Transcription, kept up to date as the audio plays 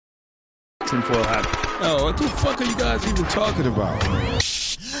tinfoil hat. Oh, what the fuck are you guys even talking about?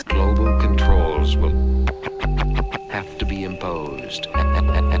 Global controls will have to be imposed,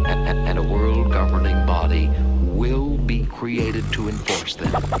 and a world governing body will be created to enforce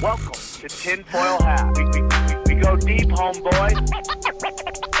them. Welcome to Tinfoil Hat. We go deep, homeboy.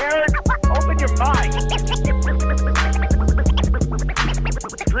 Aaron, open your mind.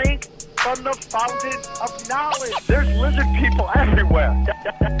 Drink from the fountain of knowledge. There's lizard people everywhere.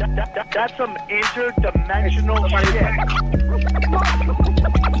 That's some interdimensional shit.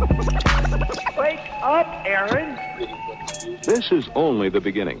 Wake up, Aaron. This is only the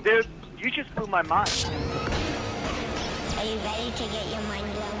beginning. Dude, you just blew my mind. Are you ready to get your mind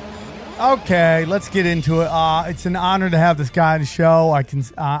blown? Okay, let's get into it. It's an honor to have this guy on the show. It's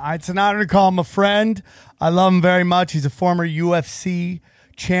an honor to call him a friend. I love him very much. He's a former UFC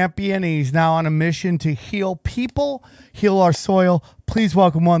champion, and he's now on a mission to heal people, heal our soil. Please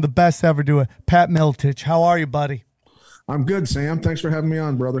welcome one of the best to ever do it, Pat Miletich. How are you, buddy? I'm good, Sam. Thanks for having me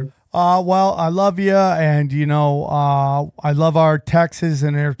on, brother. Well, I love you, and I love our texts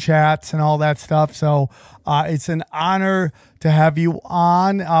and our chats and all that stuff. So it's an honor to have you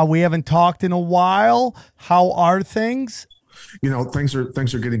on. We haven't talked in a while. How are things? Things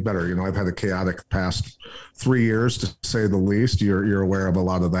are getting better. I've had a chaotic past 3 years, to say the least. You're aware of a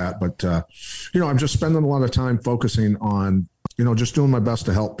lot of that, but I'm just spending a lot of time focusing on just doing my best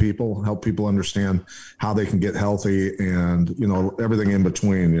to help people understand how they can get healthy, and everything in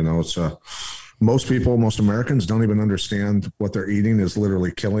between. It's most Americans don't even understand what they're eating is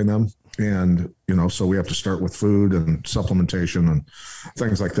literally killing them, and so we have to start with food and supplementation and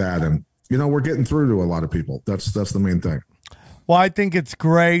things like that, and we're getting through to a lot of people. That's the main thing. Well, I think it's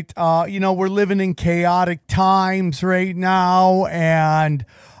great. We're living in chaotic times right now, and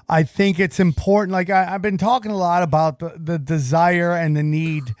I think it's important. Like I've been talking a lot about the desire and the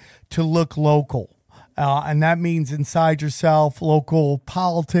need to look local. And that means inside yourself, local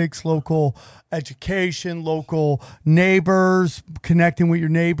politics, local education, local neighbors, connecting with your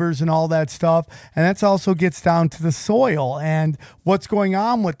neighbors and all that stuff. And that also gets down to the soil and what's going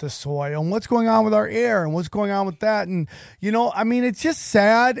on with the soil and what's going on with our air and what's going on with that. And, it's just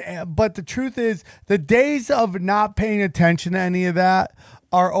sad. But the truth is the days of not paying attention to any of that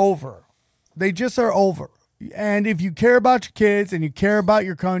are over. They just are over. And if you care about your kids and you care about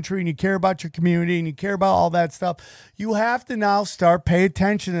your country and you care about your community and you care about all that stuff, you have to now start paying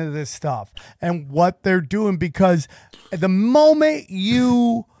attention to this stuff and what they're doing, because the moment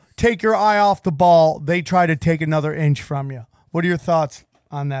you take your eye off the ball, they try to take another inch from you. What are your thoughts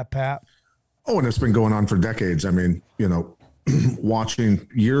on that, Pat? Oh, and it's been going on for decades. Watching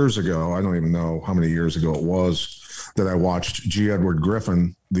years ago, I don't even know how many years ago it was that I watched G. Edward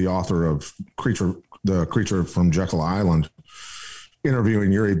Griffin, the author of The Creature from Jekyll Island,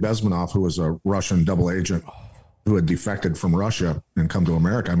 interviewing Yuri Bezmenov, who was a Russian double agent who had defected from Russia and come to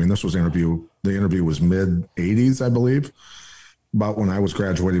America. This was the interview was mid 80s, I believe, about when I was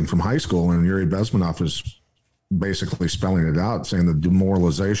graduating from high school. And Yuri Bezmenov is basically spelling it out, saying the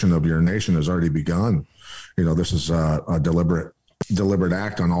demoralization of your nation has already begun. This is a deliberate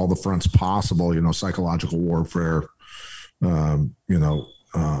act on all the fronts possible, psychological warfare,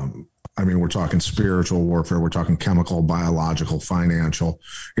 we're talking spiritual warfare. We're talking chemical, biological, financial.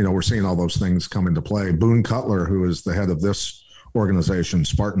 We're seeing all those things come into play. Boone Cutler, who is the head of this organization,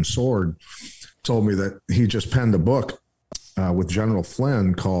 Spartan Sword, told me that he just penned a book with General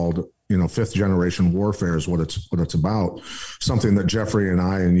Flynn called, Fifth Generation Warfare is what it's about. Something that Jeffrey and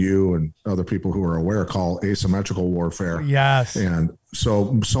I and you and other people who are aware call asymmetrical warfare. Yes. And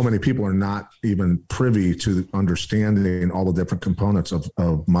so many people are not even privy to understanding all the different components of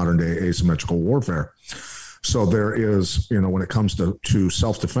modern day asymmetrical warfare. So there is, when it comes to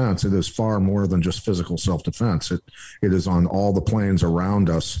self-defense, it is far more than just physical self-defense. It is on all the planes around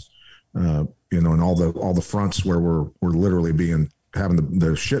us, and all the fronts where we're literally having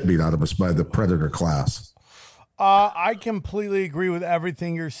the shit beat out of us by the predator class. I completely agree with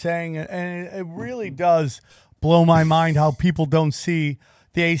everything you're saying, and it really does blow my mind how people don't see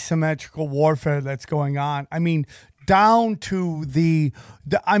the asymmetrical warfare that's going on. Down to they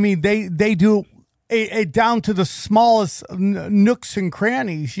do it down to the smallest nooks and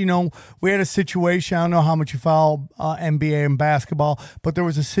crannies. We had a situation, I don't know how much you follow NBA and basketball, but there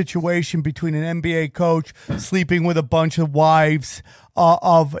was a situation between an NBA coach sleeping with a bunch of wives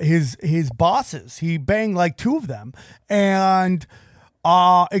of his bosses. He banged like two of them, and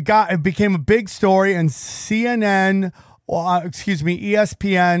it became a big story, and ESPN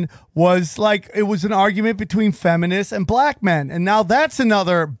was like it was an argument between feminists and black men. And now that's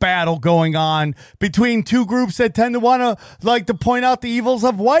another battle going on between two groups that tend to want to like to point out the evils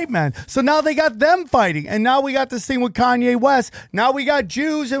of white men. So now they got them fighting. And now we got this thing with Kanye West. Now we got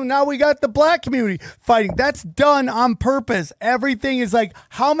Jews and now we got the black community fighting. That's done on purpose. Everything is like,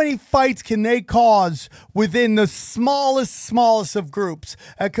 how many fights can they cause within the smallest of groups?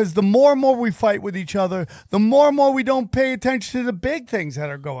 Because the more and more we fight with each other, the more and more we don't pay attention to the big things that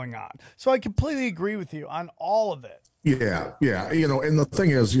are going on. So I completely agree with you on all of it. Yeah. And the thing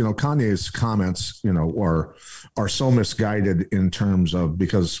is, Kanye's comments, are so misguided in terms of,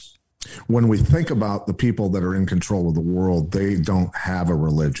 because when we think about the people that are in control of the world, they don't have a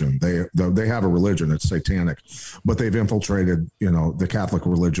religion. They have a religion. It's satanic, but they've infiltrated, the Catholic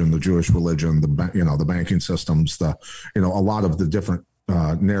religion, the Jewish religion, the banking systems, a lot of the different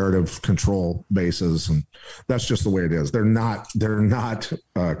narrative control bases, and that's just the way it is. They're not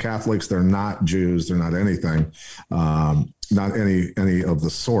Catholics, they're not Jews, they're not anything, not any of the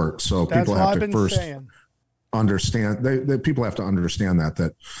sort. So that's people have to first understand. People have to understand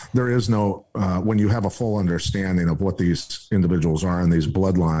that there is no when you have a full understanding of what these individuals are and these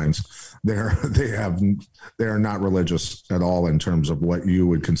bloodlines, they are not religious at all in terms of what you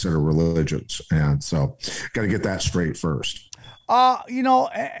would consider religions, and so got to get that straight first.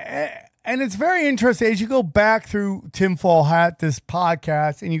 And it's very interesting as you go back through Tinfoil Hat, this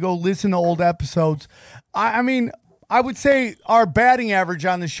podcast, and you go listen to old episodes. I mean, I would say our batting average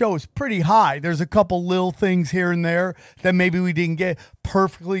on the show is pretty high. There's a couple little things here and there that maybe we didn't get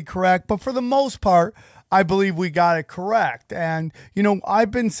perfectly correct, but for the most part, I believe we got it correct. And,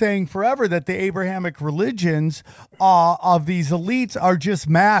 I've been saying forever that the Abrahamic religions of these elites are just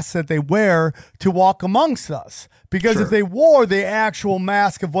masks that they wear to walk amongst us. Because If they wore the actual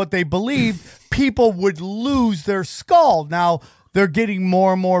mask of what they believe, people would lose their skull. Now, they're getting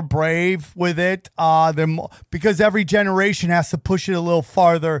more and more brave with it because every generation has to push it a little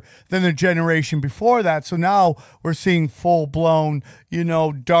farther than the generation before that. So now we're seeing full-blown,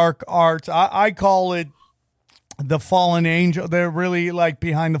 dark arts. I call it the fallen angel. They're really like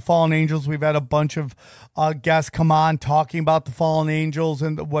behind the fallen angels. We've had a bunch of guests come on talking about the fallen angels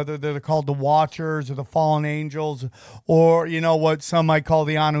and whether they're called the Watchers or the fallen angels, or what some might call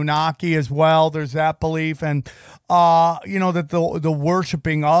the Anunnaki as well. There's that belief, and that the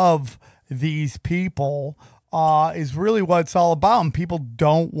worshiping of these people is really what it's all about, and people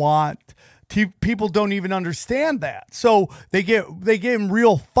don't even understand that. So they get in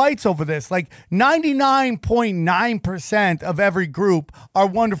real fights over this. Like 99.9% of every group are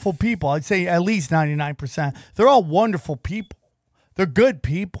wonderful people. I'd say at least 99%. They're all wonderful people. They're good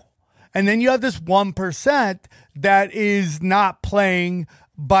people. And then you have this 1% that is not playing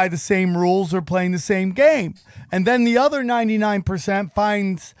by the same rules or playing the same game. And then the other 99%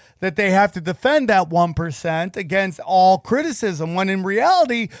 finds that they have to defend that 1% against all criticism, when in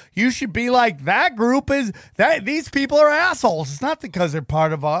reality, you should be like, that group is that these people are assholes. It's not because they're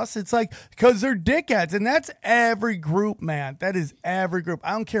part of us. It's like because they're dickheads. And that's every group, man. That is every group.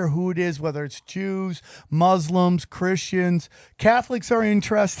 I don't care who it is, whether it's Jews, Muslims, Christians. Catholics are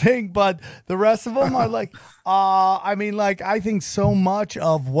interesting, but the rest of them are like, I think so much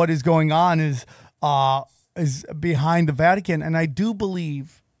of what is going on is behind the Vatican. And I do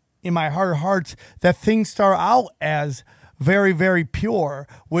believe in my heart of hearts that things start out as very, very pure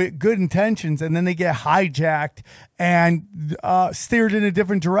with good intentions, and then they get hijacked and steered in a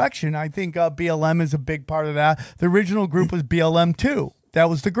different direction. I think BLM is a big part of that. The original group was BLM 2. That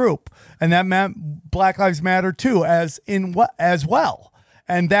was the group. And that meant Black Lives Matter too, as well.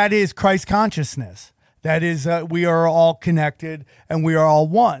 And that is Christ consciousness. That is, we are all connected and we are all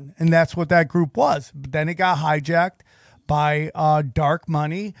one. And that's what that group was. But then it got hijacked by dark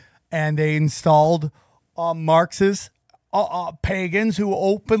money, and they installed Marxist pagans who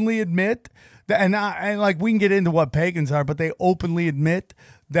openly admit that, and like we can get into what pagans are, but they openly admit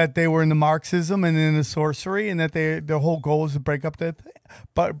that they were in the Marxism and in the sorcery, and that their whole goal is to break up the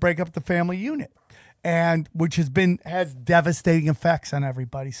family unit, and which has devastating effects on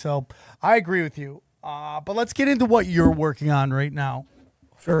everybody. So I agree with you. But let's get into what you're working on right now.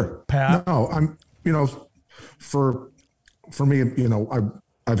 Sure, Pat. No, I'm. For me,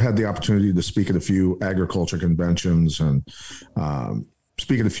 I've had the opportunity to speak at a few agriculture conventions and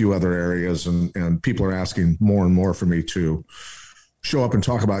speak at a few other areas, and people are asking more and more for me to show up and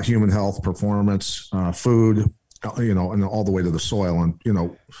talk about human health, performance, food, and all the way to the soil. And,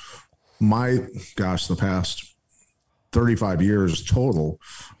 the past 35 years total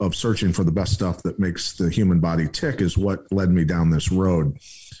of searching for the best stuff that makes the human body tick is what led me down this road.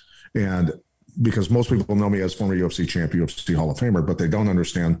 And because most people know me as former UFC champ, UFC Hall of Famer, but they don't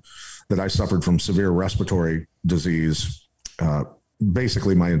understand that I suffered from severe respiratory disease,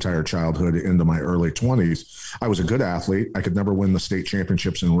 basically my entire childhood into my early 20s. I was a good athlete. I could never win the state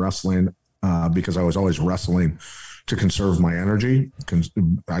championships in wrestling because I was always wrestling to conserve my energy.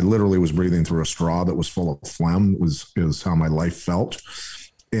 I literally was breathing through a straw that was full of phlegm, is how my life felt.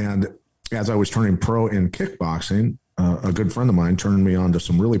 And as I was turning pro in kickboxing, a good friend of mine turned me on to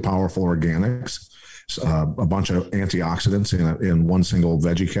some really powerful organics, a bunch of antioxidants in one single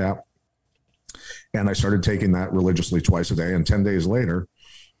veggie cap. And I started taking that religiously twice a day. And 10 days later,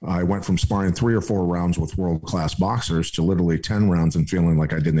 I went from sparring 3 or 4 rounds with world-class boxers to literally 10 rounds and feeling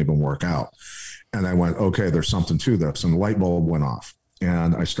like I didn't even work out. And I went, okay, there's something to this. And the light bulb went off.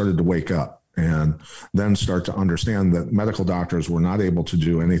 And I started to wake up and then start to understand that medical doctors were not able to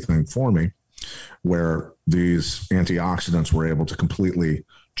do anything for me, where these antioxidants were able to completely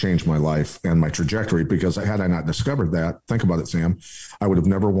change my life and my trajectory. Because had I not discovered that, think about it, Sam, I would have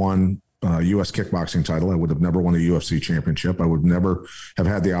never won a U.S. kickboxing title. I would have never won a UFC championship. I would never have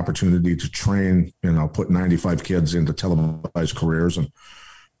had the opportunity to train, put 95 kids into televised careers and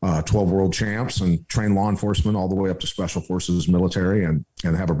 12 world champs and train law enforcement all the way up to special forces, military, and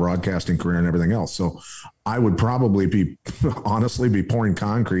have a broadcasting career and everything else. So I would probably honestly be pouring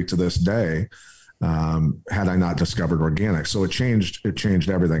concrete to this day had I not discovered organics. So it changed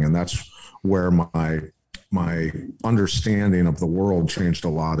everything. And that's where my understanding of the world changed a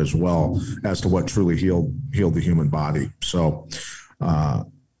lot as well as to what truly healed the human body. So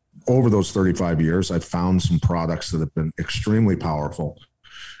over those 35 years, I've found some products that have been extremely powerful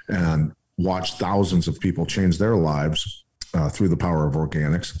and watched thousands of people change their lives through the power of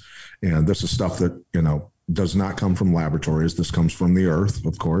organics. And this is stuff that, does not come from laboratories. This comes from the earth,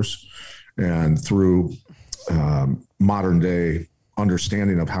 of course, and through modern day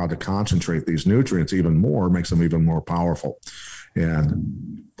understanding of how to concentrate these nutrients even more makes them even more powerful.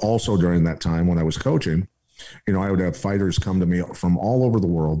 And also during that time when I was coaching, I would have fighters come to me from all over the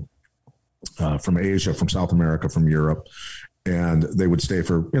world, from Asia, from South America, from Europe, and they would stay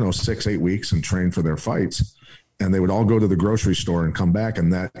for 6-8 weeks and train for their fights. And they would all go to the grocery store and come back.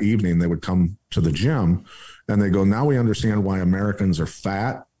 And that evening they would come to the gym and they go, now we understand why Americans are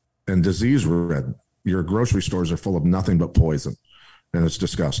fat and disease ridden. Your grocery stores are full of nothing but poison. And it's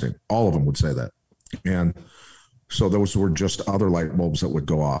disgusting. All of them would say that. And so those were just other light bulbs that would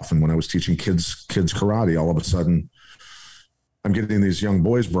go off. And when I was teaching kids karate, all of a sudden I'm getting these young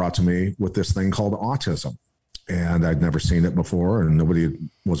boys brought to me with this thing called autism. And I'd never seen it before, and nobody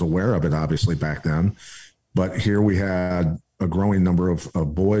was aware of it, obviously, back then. But here we had a growing number of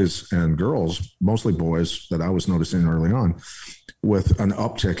boys and girls, mostly boys, that I was noticing early on, with an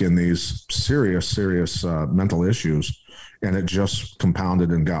uptick in these serious mental issues. And it just compounded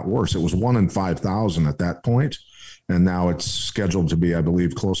and got worse. It was 1 in 5,000 at that point, and now it's scheduled to be, I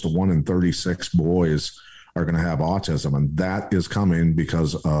believe, close to 1 in 36 boys are going to have autism. And that is coming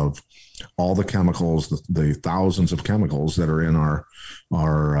because of all the chemicals, the thousands of chemicals that are in our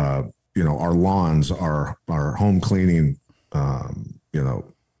lawns, our home cleaning,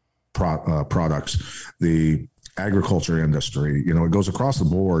 products, the agriculture industry. It goes across the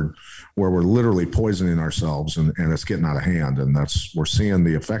board where we're literally poisoning ourselves, and it's getting out of hand. And we're seeing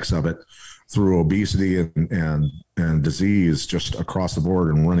the effects of it through obesity and disease just across the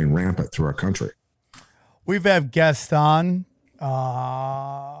board and running rampant through our country. We've had guests on,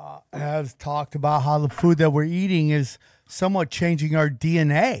 has talked about how the food that we're eating is somewhat changing our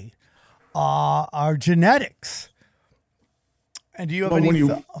DNA, our genetics. And do you have any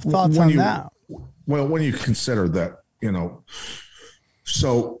thoughts on that? Well, when you consider that,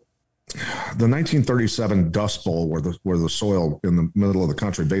 so the 1937 Dust Bowl, where the soil in the middle of the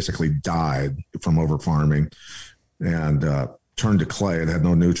country basically died from over farming and turned to clay. It had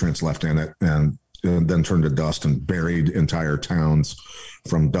no nutrients left in it, and then turned to dust and buried entire towns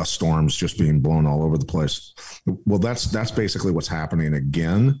from dust storms just being blown all over the place. Well, that's basically what's happening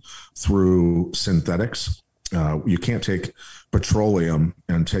again through synthetics. You can't take petroleum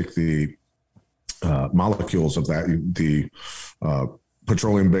and take the molecules of that, the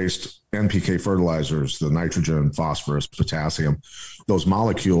petroleum-based NPK fertilizers, the nitrogen, phosphorus, potassium. Those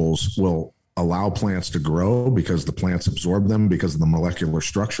molecules will allow plants to grow because the plants absorb them because of the molecular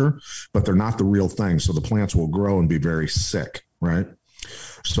structure, but they're not the real thing. So the plants will grow and be very sick, right?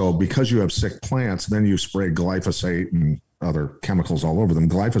 So because you have sick plants, then you spray glyphosate and other chemicals all over them.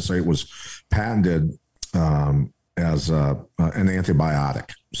 Glyphosate was patented as an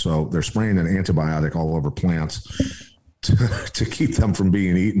antibiotic. So they're spraying an antibiotic all over plants to keep them from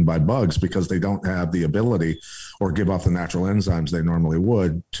being eaten by bugs because they don't have the ability or give off the natural enzymes they normally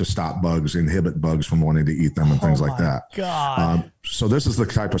would to stop bugs, inhibit bugs from wanting to eat them and things like that. God. So this is the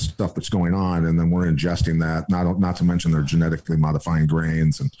type of stuff that's going on. And then we're ingesting that, not to mention they're genetically modifying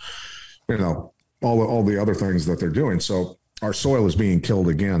grains and, all the other things that they're doing. So our soil is being killed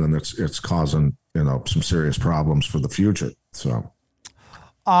again, and it's causing, some serious problems for the future. So,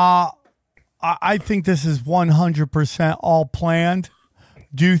 I think this is 100% all planned.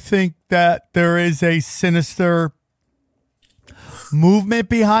 Do you think that there is a sinister movement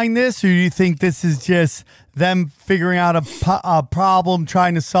behind this, or do you think this is just them figuring out a problem,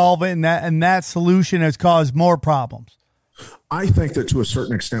 trying to solve it, and that solution has caused more problems? I think that to a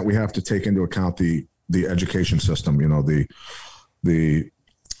certain extent we have to take into account the education system, the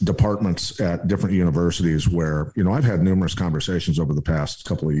departments at different universities where, I've had numerous conversations over the past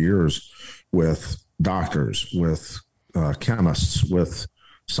couple of years with doctors, with chemists, with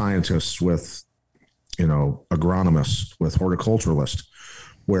scientists, with, agronomists, with horticulturalists,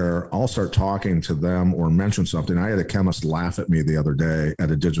 where I'll start talking to them or mention something. I had a chemist laugh at me the other day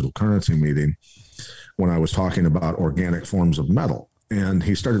at a digital currency meeting when I was talking about organic forms of metal. And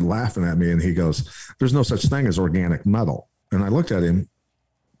he started laughing at me and he goes, "There's no such thing as organic metal." And I looked at him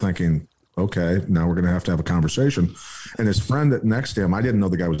thinking, okay, now we're going to have a conversation. And his friend next to him, I didn't know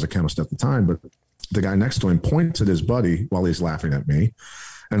the guy was a chemist at the time, but the guy next to him points at his buddy while he's laughing at me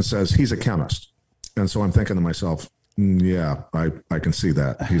and says, "He's a chemist." And so I'm thinking to myself, yeah, I can see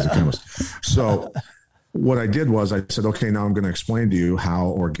that. He's a chemist. So what I did was I said, okay, now I'm going to explain to you how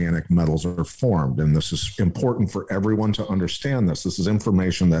organic metals are formed. And this is important for everyone to understand this. This is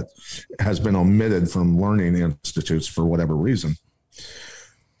information that has been omitted from learning institutes for whatever reason.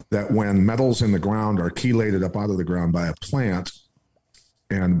 That when metals in the ground are chelated up out of the ground by a plant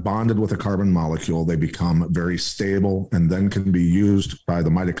and bonded with a carbon molecule, they become very stable and then can be used by the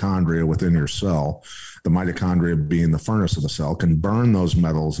mitochondria within your cell. The mitochondria, being the furnace of the cell, can burn those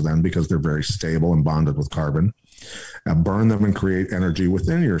metals then because they're very stable and bonded with carbon, and burn them and create energy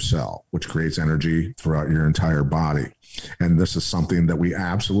within your cell, which creates energy throughout your entire body. And this is something that we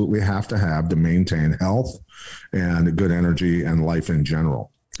absolutely have to maintain health and good energy and life in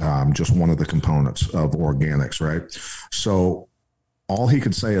general. Just one of the components of organics, right? So all he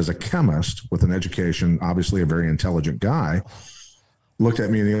could say as a chemist with an education, obviously a very intelligent guy, looked at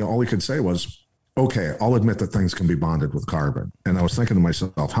me and all he could say was, "Okay, I'll admit that things can be bonded with carbon." And I was thinking to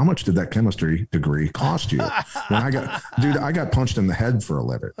myself, how much did that chemistry degree cost you? When I got punched in the head for a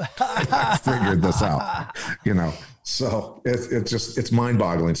living. I figured this out, So it's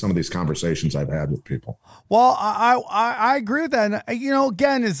mind-boggling, some of these conversations I've had with people. Well, I agree with that. And,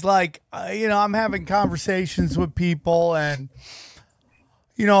 again, it's like, I'm having conversations with people and,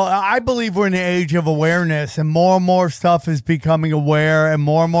 I believe we're in the age of awareness, and more stuff is becoming aware, and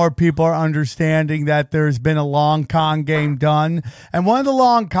more people are understanding that there's been a long con game done. And one of the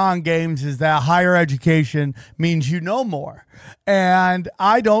long con games is that higher education means you know more. And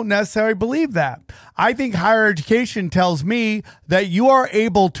I don't necessarily believe that. I think higher education tells me that you are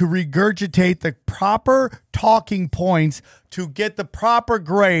able to regurgitate the proper talking points to get the proper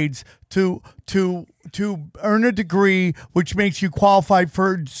grades to earn a degree, which makes you qualified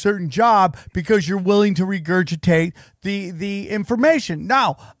for a certain job because you're willing to regurgitate the information.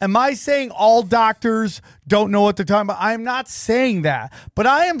 Now, am I saying all doctors don't know what they're talking about? I'm not saying that, but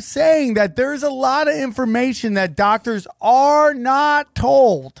I am saying that there's a lot of information that doctors are not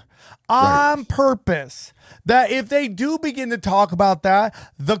told on purpose. That if they do begin to talk about that,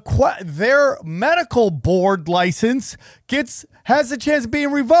 their medical board license has a chance of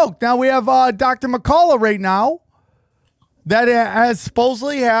being revoked. Now we have Dr. McCullough right now that has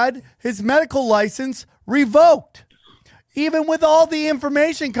supposedly had his medical license revoked. Even with all the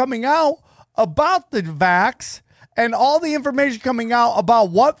information coming out about the vax and all the information coming out about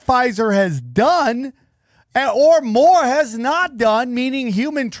what Pfizer has done or more has not done, meaning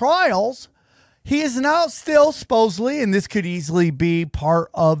human trials, he is now still supposedly, and this could easily be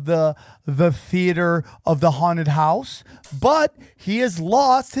part of the theater of the haunted house, but he has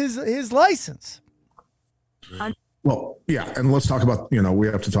lost his license. Well, yeah, and let's talk about, we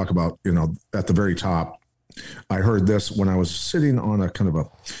have to talk about, at the very top. I heard this when I was sitting on a kind of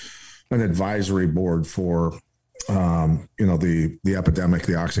an advisory board for, the epidemic,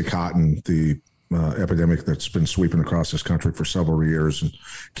 the Oxycontin, the epidemic that's been sweeping across this country for several years and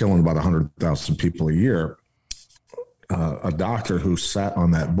killing about 100,000 people a year. A doctor who sat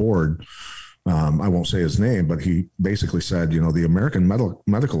on that board, I won't say his name, but he basically said, the American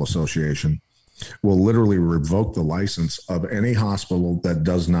Medical Association will literally revoke the license of any hospital that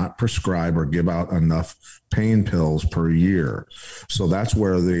does not prescribe or give out enough pain pills per year. So that's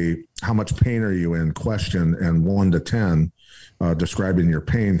where the how much pain are you in question and 1 to 10 describing your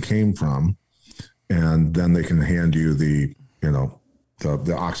pain came from. And then they can hand you the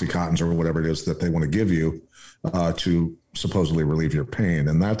Oxycontins or whatever it is that they want to give you to supposedly relieve your pain.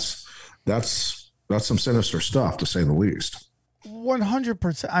 And that's some sinister stuff, to say the least.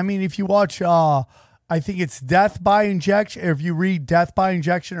 100%. I mean, if you watch, I think it's Death by Injection. If you read Death by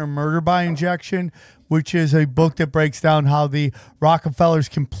Injection or Murder by Injection, which is a book that breaks down how the Rockefellers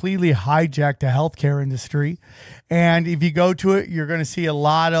completely hijacked the healthcare industry. And if you go to it, you're going to see a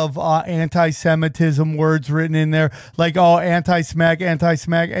lot of anti-Semitism words written in there, like, oh,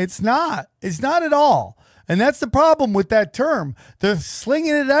 anti-Semitic. It's not at all. And that's the problem with that term. They're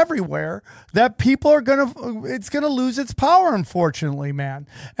slinging it everywhere that people are it's going to lose its power, unfortunately, man.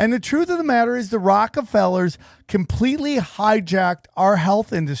 And the truth of the matter is the Rockefellers completely hijacked our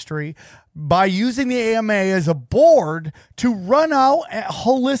health industry by using the AMA as a board to run out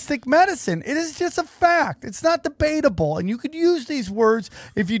holistic medicine. It is just a fact. It's not debatable. And you could use these words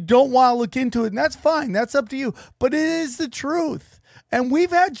if you don't want to look into it, and that's fine. That's up to you. But it is the truth. And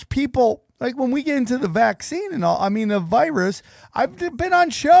we've had people, like when we get into the vaccine and all, I mean, the virus, I've been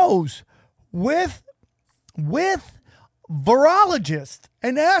on shows with virologists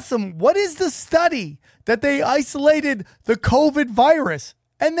and asked them, what is the study that they isolated the COVID virus?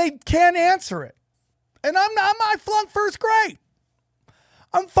 And they can't answer it. And I flunked first grade.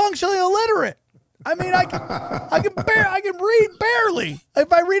 I'm functionally illiterate. I mean, I can read barely.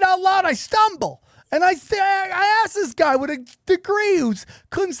 If I read out loud, I stumble. And I asked this guy with a degree who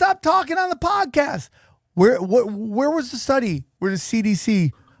couldn't stop talking on the podcast, where was the study where the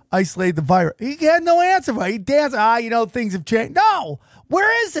CDC isolated the virus? He had no answer for it. He danced, things have changed. No,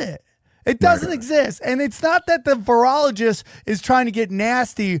 where is it? It doesn't exist. And it's not that the virologist is trying to get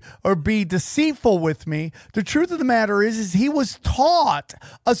nasty or be deceitful with me. The truth of the matter is he was taught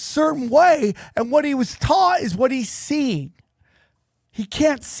a certain way, and what he was taught is what he's seeing. He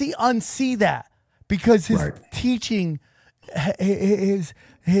can't unsee that because his teaching, his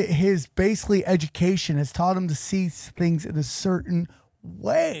basically education has taught him to see things in a certain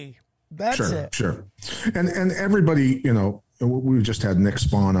way. That's it. Sure. And everybody, we just had Nick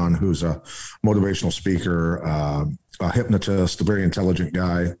Spawn on, who's a motivational speaker, a hypnotist, a very intelligent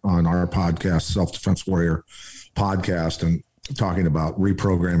guy on our podcast, Self-Defense Warrior podcast, and talking about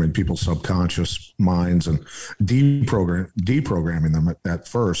reprogramming people's subconscious minds and deprogramming them at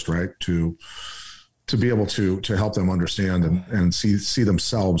first, right? To be able to help them understand and see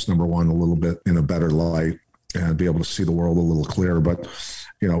themselves, number one, a little bit in a better light and be able to see the world a little clearer. But,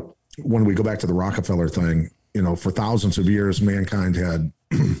 when we go back to the Rockefeller thing, for thousands of years, mankind had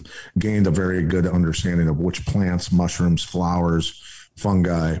gained a very good understanding of which plants, mushrooms, flowers,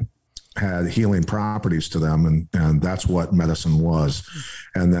 fungi had healing properties to them. And that's what medicine was.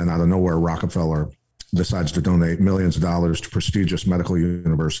 And then out of nowhere, Rockefeller decides to donate millions of dollars to prestigious medical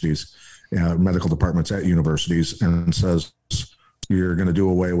universities, medical departments at universities, and says, you're going to do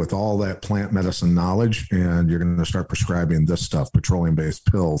away with all that plant medicine knowledge, and you're going to start prescribing this stuff,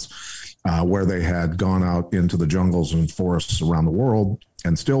 petroleum-based pills, where they had gone out into the jungles and forests around the world,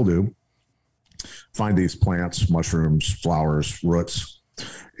 and still do, find these plants, mushrooms, flowers, roots,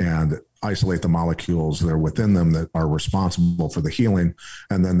 and isolate the molecules that are within them that are responsible for the healing,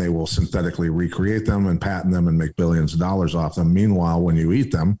 and then they will synthetically recreate them and patent them and make billions of dollars off them. Meanwhile, when you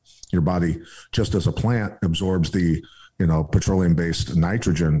eat them, your body, just as a plant absorbs the petroleum-based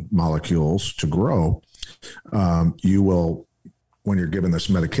nitrogen molecules to grow, you will, when you're given this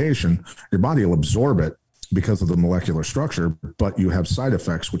medication, your body will absorb it because of the molecular structure, but you have side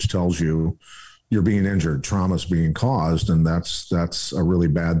effects, which tells you you're being injured, trauma's being caused, and that's a really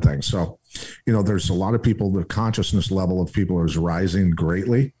bad thing. So, there's a lot of people, the consciousness level of people is rising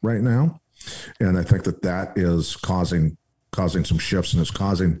greatly right now. And I think that is causing some shifts, and is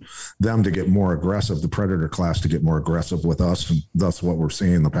causing them to get more aggressive, the predator class to get more aggressive with us. And that's what we're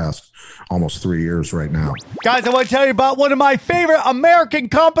seeing the past almost 3 years right now. Guys, I want to tell you about one of my favorite American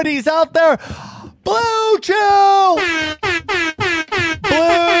companies out there, Blue Chew.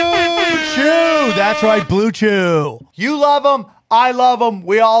 Blue Chew. That's right, Blue Chew. You love them. I love them.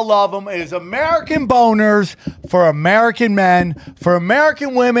 We all love them. It is American boners for American men, for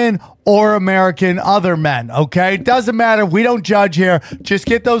American women, or American other men, okay? It doesn't matter. We don't judge here. Just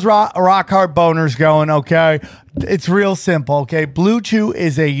get those rock hard boners going, okay? It's real simple, okay? Blue Chew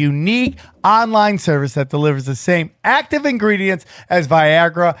is a unique online service that delivers the same active ingredients as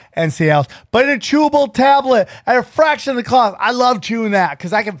Viagra and Cialis, but in a chewable tablet at a fraction of the cost. I love chewing that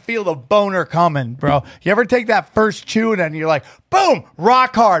because I can feel the boner coming, bro. You ever take that first chew and then you're like, boom,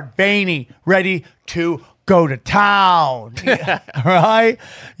 rock hard, veiny, ready to go to town, right?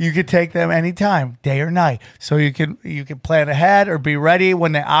 You could take them anytime, day or night. So you can plan ahead or be ready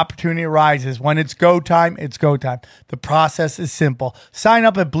when the opportunity arises. When it's go time, it's go time. The process is simple. Sign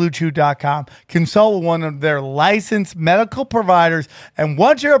up at BlueChew.com, consult with one of their licensed medical providers, and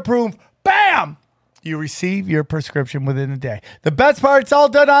once you're approved, bam! You receive your prescription within a day. The best part, it's all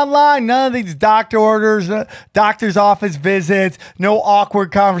done online. None of these doctor orders, doctor's office visits, no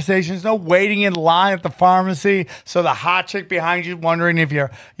awkward conversations, no waiting in line at the pharmacy. So the hot chick behind you wondering if you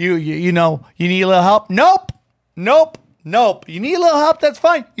need a little help. Nope. You need a little help, that's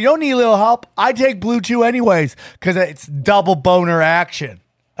fine. You don't need a little help. I take Blue Chew anyways because it's double boner action.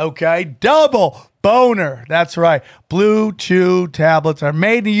 Okay? Double boner. That's right. Blue Chew tablets are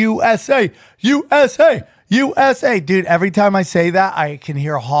made in the USA. USA. Dude, every time I say that, I can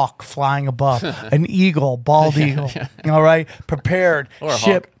hear a hawk flying above. An eagle, bald eagle. All right? Prepared. Or a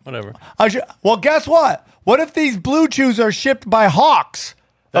shipped. hawk, whatever. Well, guess what? What if these Blue Chews are shipped by hawks?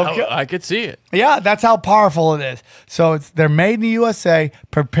 Okay. I could see it. Yeah, that's how powerful it is. So they're made in the USA,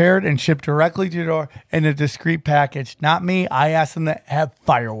 prepared and shipped directly to your door in a discreet package. Not me. I asked them to have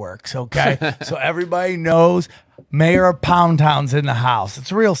fireworks, okay? So everybody knows Mayor of Pound Town's in the house.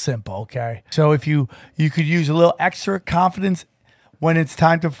 It's real simple, okay? So if you could use a little extra confidence when it's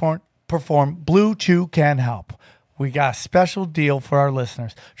time to perform, Blue Chew can help. We got a special deal for our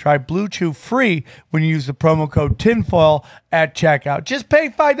listeners. Try Blue Chew free when you use the promo code TINFOIL at checkout. Just pay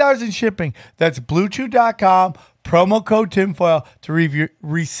 $5 in shipping. That's BlueChew.com, promo code TINFOIL to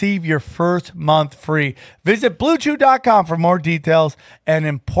receive your first month free. Visit BlueChew.com for more details and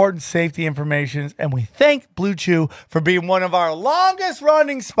important safety information. And we thank Blue Chew for being one of our longest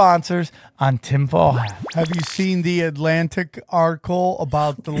running sponsors on Tinfoil Hat. Have you seen the Atlantic article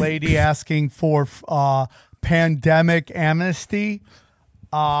about the lady asking for pandemic amnesty?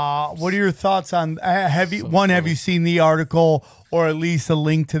 What are your thoughts on have you seen the article or at least a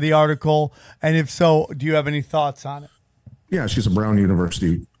link to the article, and if so, do you have any thoughts on it? Yeah, she's a Brown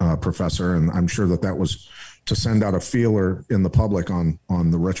University professor, and I'm sure that was to send out a feeler in the public on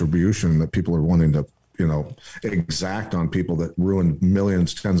the retribution that people are wanting to exact on people that ruined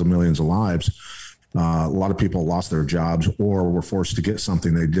millions, tens of millions of lives. A lot of people lost their jobs or were forced to get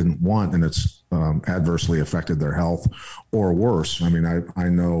something they didn't want, and it's adversely affected their health, or worse. I mean, I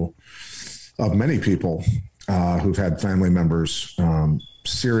know of many people who've had family members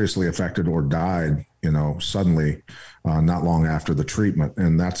seriously affected or died, suddenly, not long after the treatment.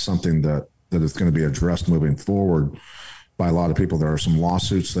 And that's something that is going to be addressed moving forward by a lot of people. There are some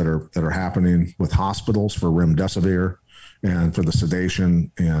lawsuits that are happening with hospitals for remdesivir and for the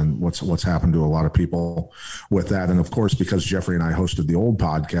sedation, and what's happened to a lot of people with that. And of course, because Jeffrey and I hosted the old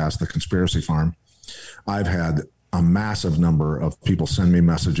podcast, The Conspiracy Farm, I've had a massive number of people send me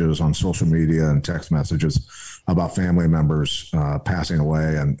messages on social media and text messages about family members passing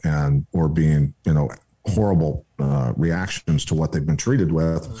away and or being, horrible reactions to what they've been treated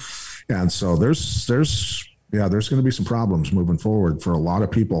with. And so there's going to be some problems moving forward for a lot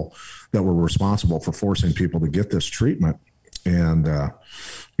of people that were responsible for forcing people to get this treatment. And,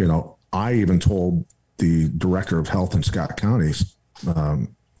 I even told the director of health in Scott County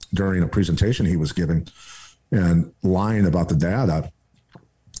during a presentation he was giving and lying about the data.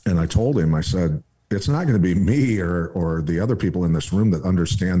 And I told him, I said, it's not going to be me or the other people in this room that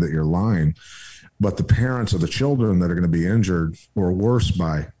understand that you're lying, but the parents of the children that are going to be injured or worse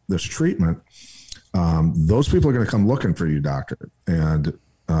by this treatment. Those people are going to come looking for you, doctor. And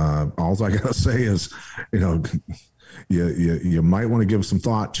all I got to say is, you might want to give some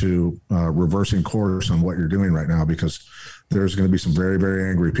thought to reversing course on what you're doing right now, because there's going to be some very, very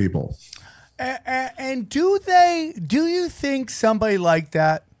angry people. And do you think somebody like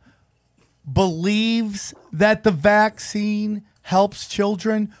that believes that the vaccine helps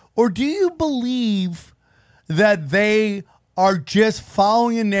children? Or do you believe that they are just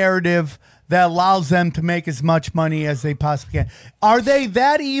following a narrative that allows them to make as much money as they possibly can? Are they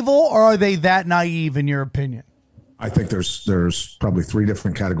that evil, or are they that naive, in your opinion? I think there's probably three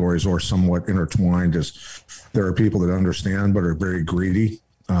different categories, or somewhat intertwined. Is there are people that understand but are very greedy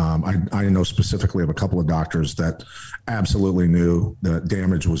I know specifically of a couple of doctors that absolutely knew that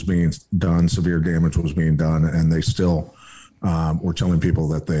damage was being done, severe damage was being done, and they still were telling people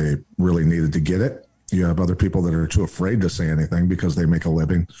that they really needed to get it. You have other people that are too afraid to say anything because they make a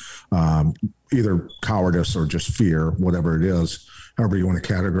living, either cowardice or just fear, whatever it is, however you want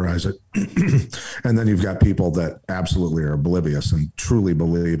to categorize it. And then you've got people that absolutely are oblivious and truly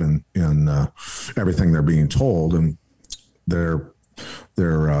believe in everything they're being told, and their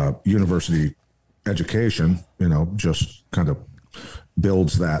university education, just kind of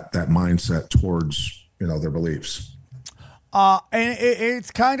builds that mindset towards, their beliefs. And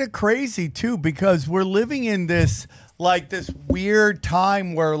it's kind of crazy too, because we're living in this weird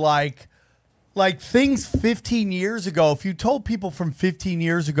time where like things 15 years ago, if you told people from 15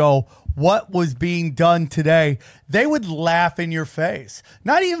 years ago what was being done today, they would laugh in your face.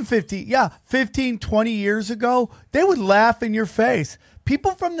 Not even 15, 20 years ago, they would laugh in your face.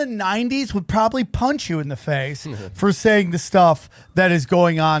 People from the 90s would probably punch you in the face for saying the stuff that is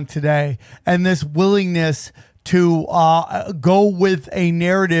going on today, and this willingness to go with a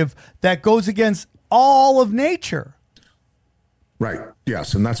narrative that goes against all of nature. Right.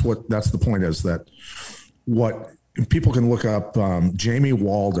 Yes. And that's the point, is that what people can look up, Jamie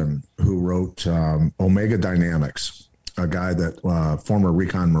Walden, who wrote Omega Dynamics, a guy that former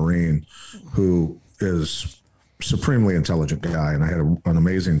recon Marine, who is supremely intelligent guy. And I had an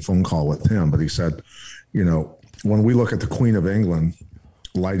amazing phone call with him, but he said, when we look at the Queen of England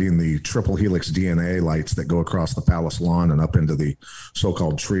lighting the triple helix DNA lights that go across the palace lawn and up into the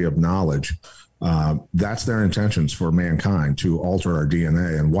so-called tree of knowledge, that's their intentions for mankind, to alter our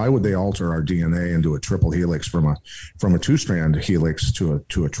DNA. And why would they alter our DNA into a triple helix from a two-strand helix to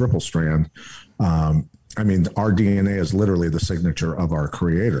a triple strand? Our DNA is literally the signature of our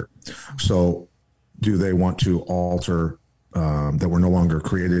creator. So do they want to alter that we're no longer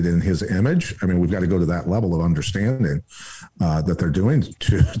created in his image? We've got to go to that level of understanding that they're doing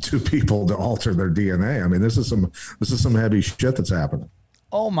to people to alter their DNA. This is some heavy shit that's happening.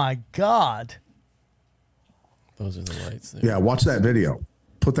 Oh my God. Those are the lights there. Yeah, watch that video.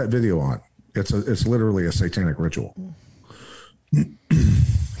 Put that video on. It's literally a satanic ritual.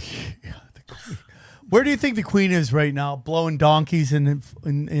 Where do you think the Queen is right now? Blowing donkeys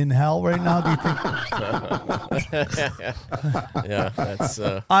in hell right now? Do you think? Yeah, that's.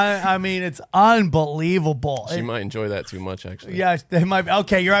 It's unbelievable. She might enjoy that too much, actually. Yeah, they might.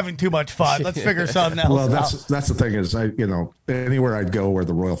 Okay, you're having too much fun. Let's figure something else. Well, that's the thing is, anywhere I'd go where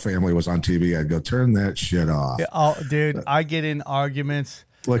the royal family was on TV, I'd go, turn that shit off. Yeah, oh, dude, I get in arguments.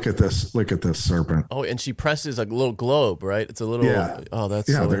 Look at this serpent. Oh, and she presses a little globe, right? It's a little. Yeah. Oh,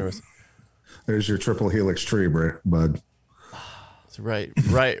 that's so interesting. There's your triple helix tree, bud. It's right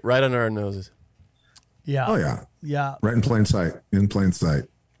under our noses. Yeah. Oh yeah. Yeah. Right in plain sight.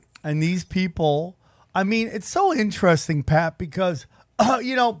 And these people, it's so interesting, Pat, because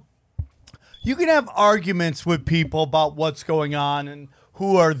you can have arguments with people about what's going on and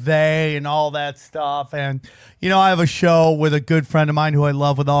who are they and all that stuff. And I have a show with a good friend of mine who I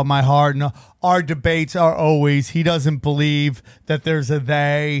love with all my heart, and our debates are always, he doesn't believe that there's a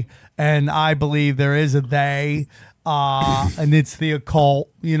they, and I believe there is a they, and it's the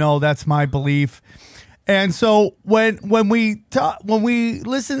occult. That's my belief. And so when we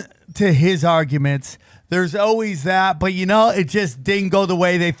listen to his arguments, there's always that, but it just didn't go the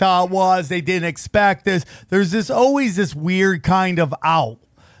way they thought it was. They didn't expect this. There's always this weird kind of out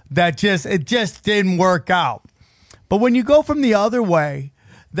that it just didn't work out. But when you go from the other way,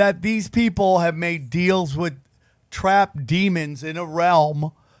 that these people have made deals with trapped demons in a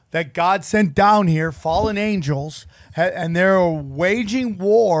realm that God sent down here, fallen angels, and they're waging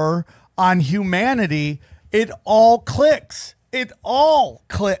war on humanity, it all clicks. It all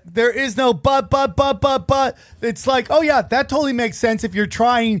clicked. There is no but. It's like, oh yeah, that totally makes sense. If you're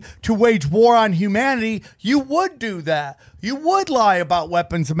trying to wage war on humanity, you would do that. You would lie about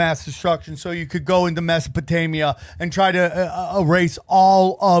weapons of mass destruction so you could go into Mesopotamia and try to erase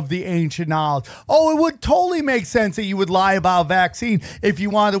all of the ancient knowledge. Oh, it would totally make sense that you would lie about a vaccine if you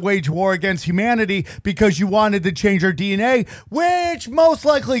wanted to wage war against humanity because you wanted to change our DNA, which most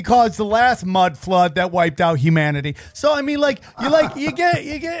likely caused the last mud flood that wiped out humanity. So you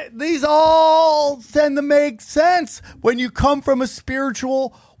get these all tend to make sense when you come from a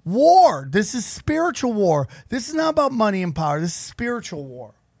spiritual war. This is spiritual war. This is not about money and power. This is spiritual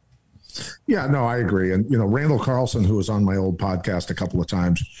war. Yeah, no, I agree. And, Randall Carlson, who was on my old podcast a couple of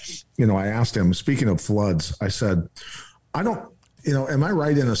times, I asked him, speaking of floods, I said, am I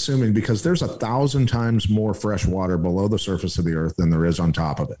right in assuming, because there's 1,000 times more fresh water below the surface of the earth than there is on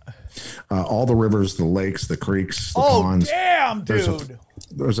top of it. All the rivers, the lakes, the creeks, the ponds. Damn, dude.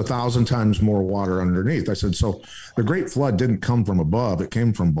 There's 1,000 times more water underneath. I said, so the Great Flood didn't come from above. It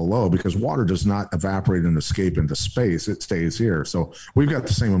came from below, because water does not evaporate and escape into space. It stays here. So we've got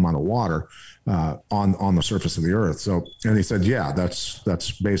the same amount of water on the surface of the earth. So, and he said, yeah, that's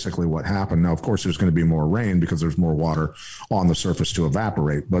basically what happened. Now, of course, there's going to be more rain because there's more water on the surface to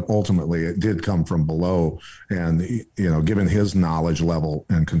evaporate, but ultimately it did come from below. And, you know, given his knowledge level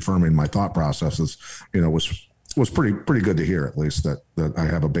and confirming my thought processes, you know, was pretty good to hear, at least that I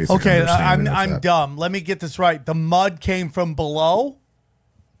have a basic understanding of I'm that. dumb. Let me get this right. The mud came from below?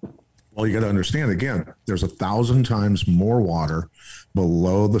 Well, you got to understand, again, there's 1,000 times more water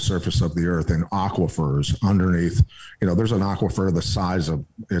below the surface of the earth in aquifers underneath. You know, there's an aquifer the size of,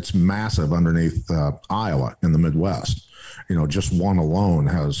 it's massive underneath Iowa in the Midwest. You know, just one alone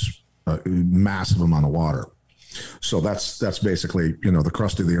has a massive amount of water. So that's basically, you know, the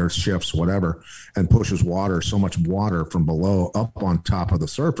crust of the earth shifts, whatever, and pushes water, so much water from below up on top of the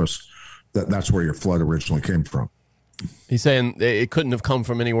surface that's where your flood originally came from. He's saying it couldn't have come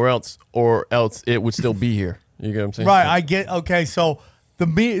from anywhere else, or else it would still be here. You get what I'm saying? Right, I get. Okay, so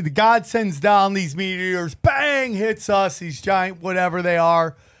the God sends down these meteors, bang, hits us, these giant whatever they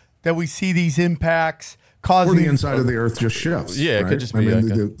are, that we see these impacts causing. Or the inside of the earth just shifts. Yeah, it right? could just I be mean,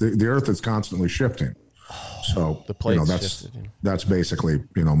 like the earth is constantly shifting. So the plates that's basically,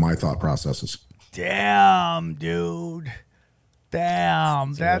 you know, my thought processes. Damn, dude.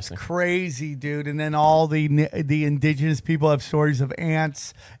 Damn, that's crazy, dude. And then all the indigenous people have stories of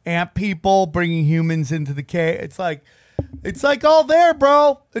ant people bringing humans into the cave. It's like all there,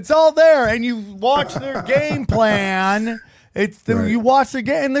 bro. It's all there. And you watch their game plan. You watch their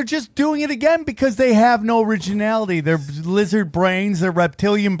game, and they're just doing it again because they have no originality. Their lizard brains, their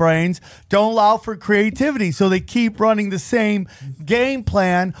reptilian brains don't allow for creativity. So they keep running the same game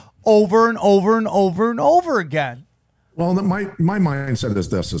plan over and over and over and over again. Well, my mindset is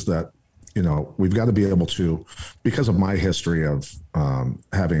that, you know, we've got to be able to, because of my history of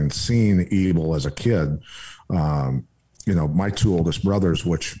having seen evil as a kid, you know, my two oldest brothers,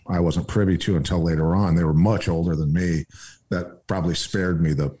 which I wasn't privy to until later on, they were much older than me. That probably spared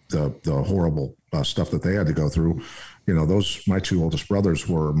me the horrible stuff that they had to go through. You know, my two oldest brothers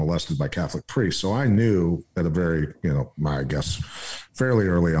were molested by Catholic priests. So I knew at a very, you know, I guess fairly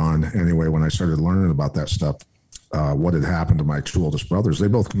early on anyway, when I started learning about that stuff, what had happened to my two oldest brothers. They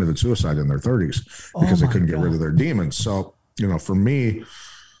both committed suicide in their 30s because they couldn't get rid of their demons. So, you know, for me,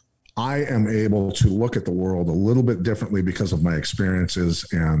 I am able to look at the world a little bit differently because of my experiences.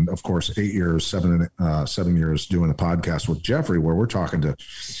 And of course, 7 years doing a podcast with Jeffrey, where we're talking to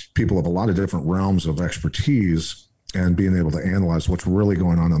people of a lot of different realms of expertise and being able to analyze what's really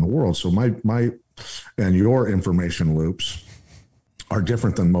going on in the world. So my and your information loops are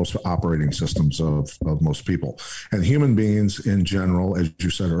different than most operating systems of most people. And human beings in general, as you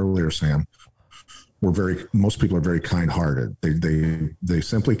said earlier, Sam, most people are very kind-hearted. They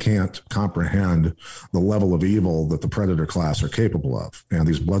simply can't comprehend the level of evil that the predator class are capable of. And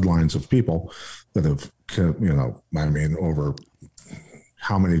these bloodlines of people that have, you know, I mean, over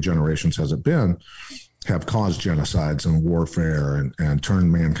how many generations has it been, have caused genocides and warfare and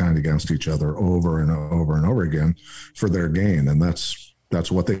turned mankind against each other over and over and over again for their gain. And that's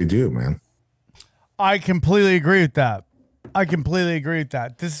what they do, man. I completely agree with that.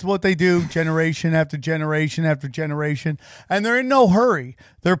 This is what they do generation after generation after generation. And they're in no hurry.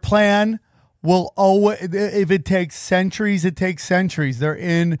 Their plan will always, if it takes centuries, it takes centuries. They're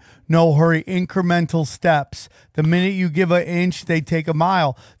in no hurry. Incremental steps. The minute you give an inch, they take a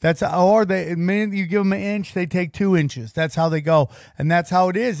mile. The minute you give them an inch, they take 2 inches. That's how they go. And that's how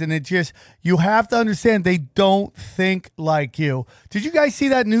it is. And you have to understand they don't think like you. Did you guys see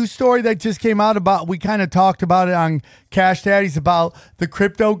that news story that just came out about, we kind of talked about it on Cash Daddies, about the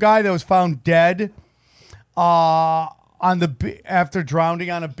crypto guy that was found dead after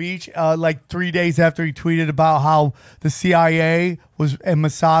drowning on a beach, like 3 days after he tweeted about how the CIA and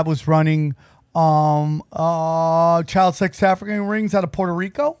Mossad was running child sex trafficking rings out of Puerto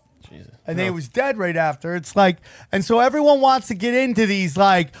Rico. Jesus. And he was dead right after. It's like, and so everyone wants to get into these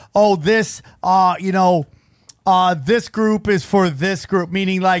like, oh, this, this group is for this group,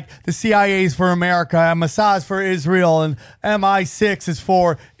 meaning like the CIA is for America, and Mossad is for Israel, and MI6 is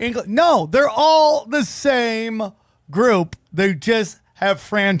for England. No, they're all the same group. They just have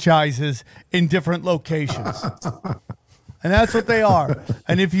franchises in different locations. And that's what they are.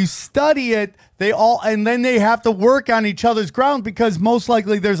 And if you study it, and then they have to work on each other's ground because most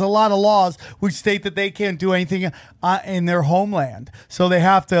likely there's a lot of laws which state that they can't do anything in their homeland. So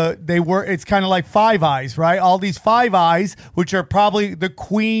it's kind of like Five Eyes, right? All these Five Eyes, which are probably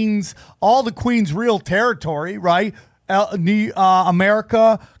all the Queen's real territory, right?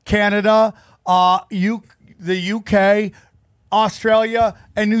 America, Canada, the UK, Australia,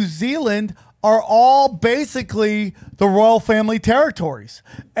 and New Zealand are all basically the royal family territories.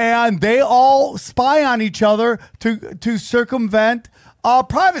 And they all spy on each other to circumvent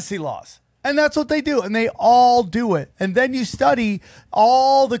privacy laws. And that's what they do. And they all do it. And then you study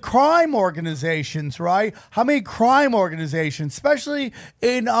all the crime organizations, right? How many crime organizations, especially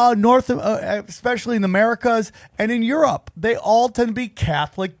in especially in the Americas and in Europe, they all tend to be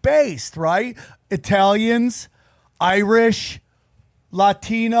Catholic based, right? Italians, Irish,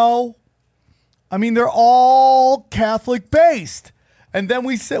 Latino. I mean, they're all Catholic based. And then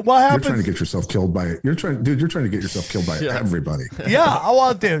we said, what happens? You're trying to get yourself killed by you're trying to get yourself killed by everybody. Yeah,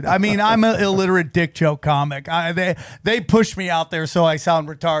 well, dude. I mean, I'm an illiterate dick joke comic. They push me out there so I sound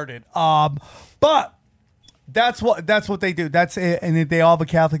retarded. But that's what they do. That's it. And they all have a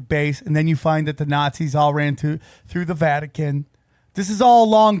Catholic base. And then you find that the Nazis all ran through the Vatican. This is all a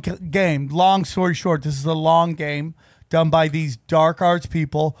long game. Long story short, this is a long game done by these dark arts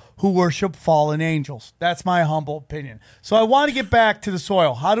people who worship fallen angels. That's my humble opinion. So I want to get back to the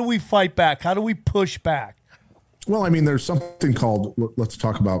soil. How do we fight back? How do we push back? Well, I mean, there's something called, let's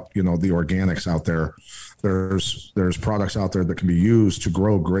talk about, the organics out there. There's products out there that can be used to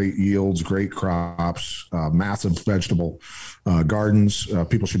grow great yields, great crops, massive vegetable gardens.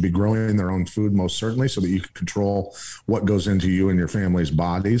 People should be growing their own food most certainly so that you can control what goes into you and your family's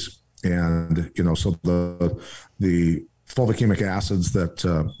bodies. And, so the fulvic humic acids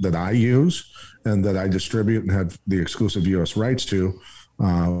that I use and that I distribute and have the exclusive U.S. rights to,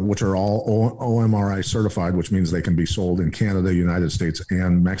 which are all OMRI certified, which means they can be sold in Canada, United States,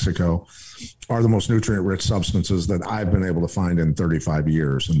 and Mexico, are the most nutrient-rich substances that I've been able to find in 35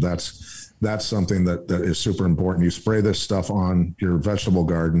 years. And that's something that is super important. You spray this stuff on your vegetable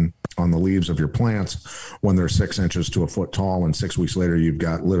garden, on the leaves of your plants when they're 6 inches to a foot tall, and 6 weeks later, you've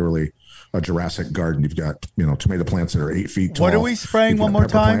got literally a Jurassic garden. You've got, tomato plants that are 8 feet tall. What are we spraying one more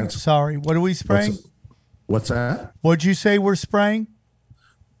time? Plants. Sorry. What are we spraying? What's that? What'd you say we're spraying?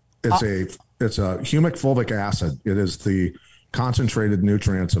 It's a humic fulvic acid. It is the concentrated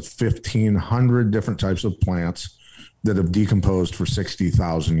nutrients of 1,500 different types of plants that have decomposed for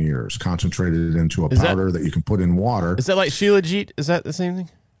 60,000 years, concentrated into a powder that you can put in water. Is that like Shilajit? Is that the same thing?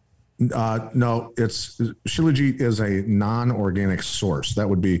 No, Shilajit is a non-organic source. That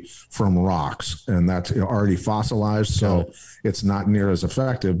would be from rocks, and that's already fossilized. So it's not near as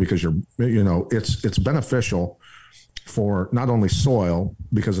effective because it's beneficial for not only soil,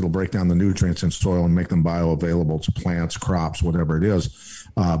 because it'll break down the nutrients in soil and make them bioavailable to plants, crops, whatever it is,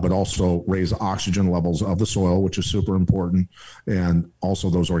 but also raise oxygen levels of the soil, which is super important. And also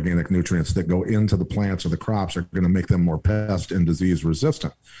those organic nutrients that go into the plants or the crops are going to make them more pest and disease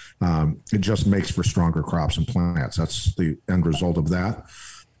resistant. It just makes for stronger crops and plants. That's the end result of that.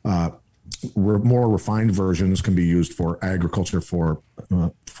 More refined versions can be used for agriculture, for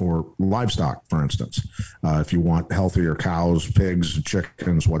livestock, for instance, if you want healthier cows, pigs,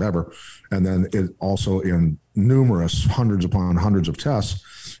 chickens, whatever. And then it also, in numerous hundreds upon hundreds of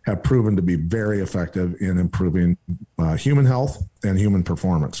tests, have proven to be very effective in improving human health and human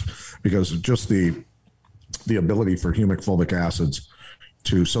performance, because just the ability for humic fulvic acids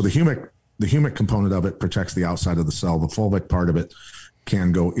so the humic component of it protects the outside of the cell. The fulvic part of it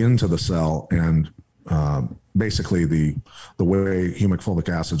can go into the cell, and basically the way humic fulvic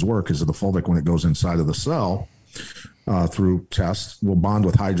acids work is that the fulvic, when it goes inside of the cell through tests, will bond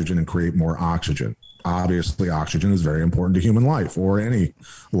with hydrogen and create more oxygen. Obviously, oxygen is very important to human life, or any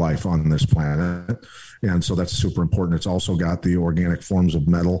life on this planet, and so that's super important. It's also got the organic forms of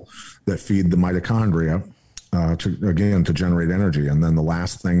metal that feed the mitochondria to generate energy. And then the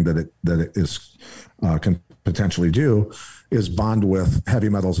last thing that it can potentially do is bond with heavy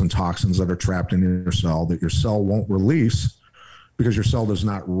metals and toxins that are trapped in your cell that your cell won't release, because your cell does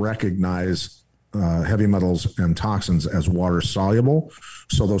not recognize heavy metals and toxins as water soluble.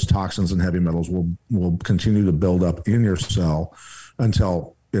 So those toxins and heavy metals will continue to build up in your cell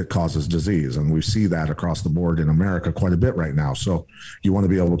until it causes disease. And we see that across the board in America quite a bit right now. So you want to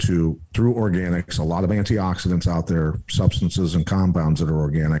be able to, through organics, a lot of antioxidants out there, substances and compounds that are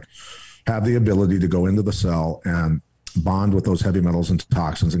organic, have the ability to go into the cell and bond with those heavy metals and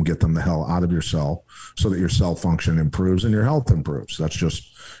toxins and get them the hell out of your cell, so that your cell function improves and your health improves. That's just,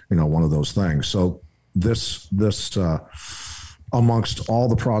 one of those things. So this amongst all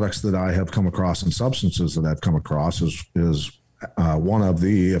the products that I have come across and substances that I've come across is one of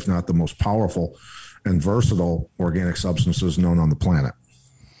the, if not the most powerful and versatile organic substances known on the planet.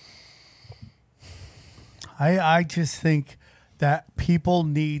 I just think that people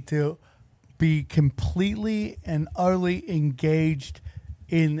need to be completely and utterly engaged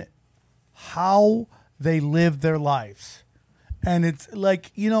in how they live their lives. And it's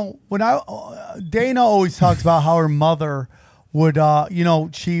like, when Dana always talks about how her mother would,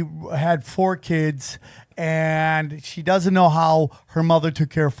 she had 4 kids and she doesn't know how her mother took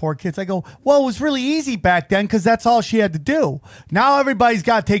care of 4 kids. I go, well, it was really easy back then because that's all she had to do. Now everybody's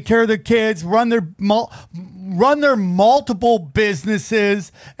got to take care of their kids, run their multiple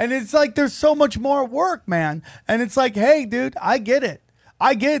businesses. And it's like there's so much more work, man. And it's like, hey, dude, I get it.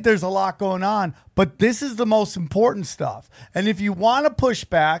 There's a lot going on, but this is the most important stuff. And if you want to push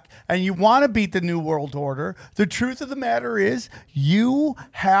back and you want to beat the New World Order, the truth of the matter is you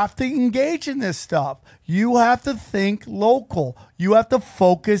have to engage in this stuff. You have to think local. You have to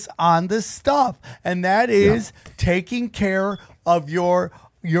focus on this stuff. And that is taking care of your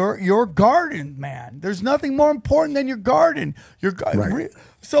garden, man. There's nothing more important than your garden. Right.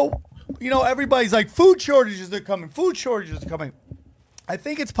 So, everybody's like, food shortages are coming. I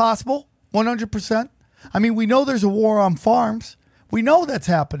think it's possible, 100%. I mean, we know there's a war on farms. We know that's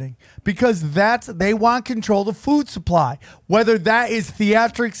happening because they want control of the food supply. Whether that is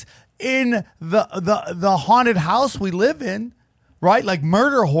theatrics in the haunted house we live in, right? Like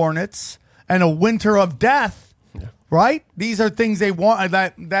murder hornets and a winter of death, right? These are things they want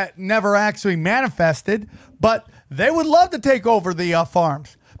that never actually manifested, but they would love to take over the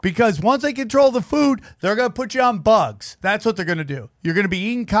farms. Because once they control the food, they're going to put you on bugs. That's what they're going to do. You're going to be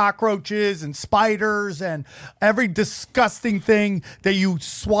eating cockroaches and spiders and every disgusting thing that you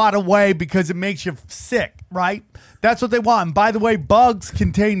swat away because it makes you sick, right? That's what they want. And by the way, bugs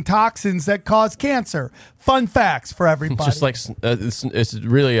contain toxins that cause cancer. Fun facts for everybody. Just like it's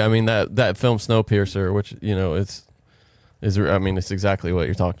really, I mean, that film Snowpiercer, which, it's exactly what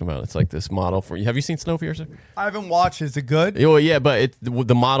you're talking about. It's like this model for. Have you seen Snowpiercer? I haven't watched. Is it good? Well, yeah, but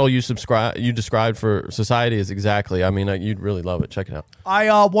the model you described for society is exactly. I mean, you'd really love it. Check it out. I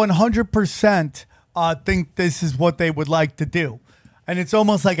 100% think this is what they would like to do, and it's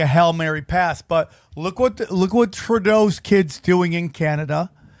almost like a Hail Mary pass. But look what Trudeau's kids doing in Canada,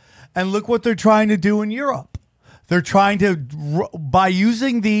 and look what they're trying to do in Europe. They're trying to, by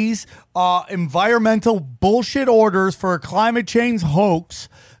using these environmental bullshit orders for a climate change hoax,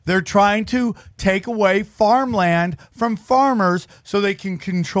 they're trying to take away farmland from farmers so they can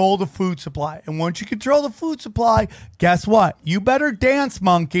control the food supply. And once you control the food supply, guess what? You better dance,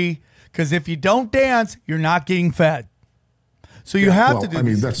 monkey, because if you don't dance, you're not getting fed. So you have to do. I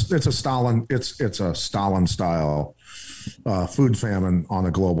mean, it's a Stalin style. Food famine on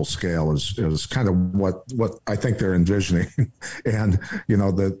a global scale is kind of what I think they're envisioning, and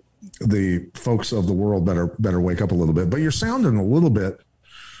the folks of the world better wake up a little bit. But you're sounding a little bit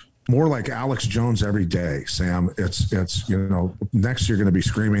more like Alex Jones every day, Sam. It's next you're going to be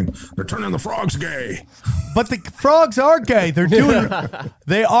screaming, they're turning the frogs gay. But the frogs are gay.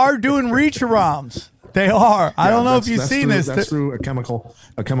 They are doing reach arounds. They are. I don't know if you've seen this. That's through a chemical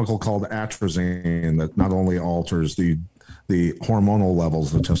called atrazine that not only alters the hormonal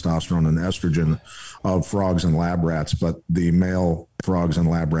levels, the testosterone and estrogen of frogs and lab rats, but the male frogs and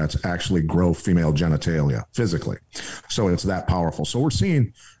lab rats actually grow female genitalia physically. So it's that powerful. So we're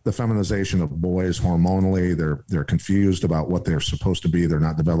seeing the feminization of boys hormonally. They're confused about what they're supposed to be. They're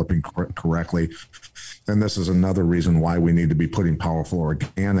not developing correctly. And this is another reason why we need to be putting powerful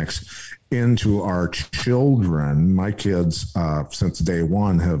organics into our children. My kids, since day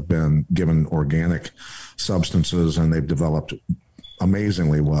one, have been given organic substances, and they've developed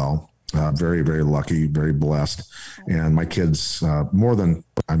amazingly well. Very, very lucky, very blessed. And my kids, more than,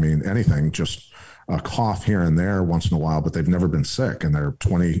 anything, just a cough here and there once in a while, but they've never been sick. And they're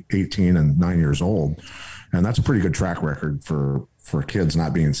 20, 18, and 9 years old. And that's a pretty good track record for kids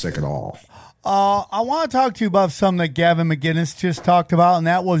not being sick at all. I want to talk to you about something that Gavin McInnes just talked about, and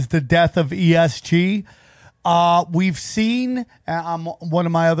that was the death of ESG. We've seen on one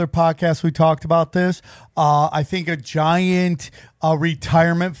of my other podcasts, we talked about this. I think a giant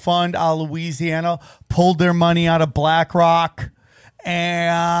retirement fund out of Louisiana pulled their money out of BlackRock,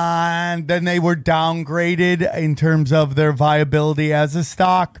 and then they were downgraded in terms of their viability as a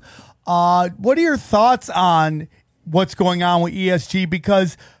stock. What are your thoughts on what's going on with ESG?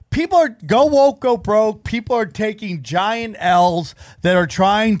 Because people are go woke, go broke. People are taking giant L's that are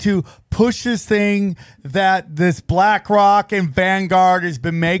trying to push this thing that this BlackRock and Vanguard has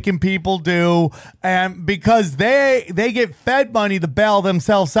been making people do. And because they get fed money to bail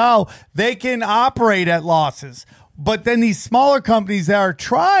themselves out, they can operate at losses. But then these smaller companies that are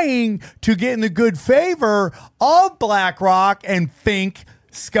trying to get in the good favor of BlackRock and Fink,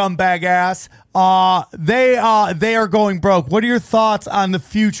 scumbag ass, they are going broke. What are your thoughts on the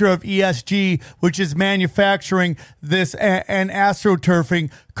future of ESG, which is manufacturing this and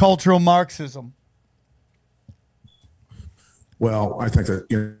astroturfing cultural Marxism? Well, I think that,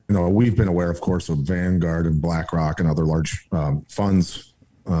 we've been aware, of course, of Vanguard and BlackRock and other large funds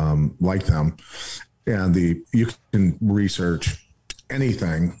like them. And you can research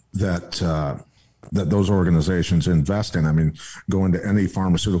anything that those organizations invest in. I mean, go into any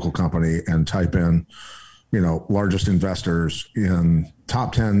pharmaceutical company and type in, largest investors in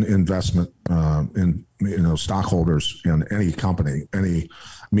top 10 investment in stockholders in any company, any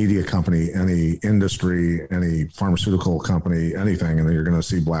media company, any industry, any pharmaceutical company, anything, and then you're going to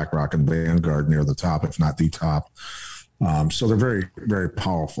see BlackRock and Vanguard near the top, if not the top. So they're very, very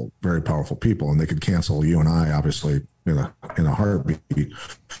powerful people, and they could cancel you and I, obviously, in a heartbeat.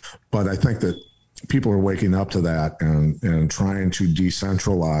 But I think that people are waking up to that and trying to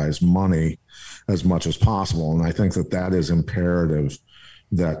decentralize money as much as possible. And I think that is imperative,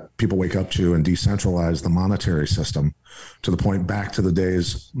 that people wake up to and decentralize the monetary system to the point back to the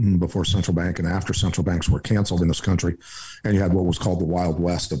days before central bank and after central banks were canceled in this country. And you had what was called the Wild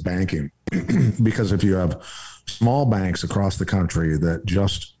West of banking. Because if you have small banks across the country that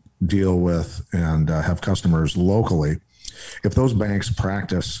just deal with and have customers locally, if those banks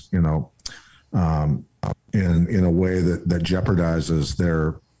practice, in a way that jeopardizes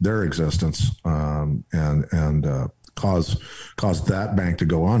their existence and cause that bank to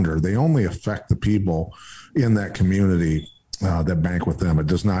go under, they only affect the people in that community that bank with them. It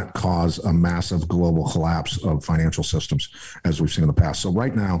does not cause a massive global collapse of financial systems as we've seen in the past. So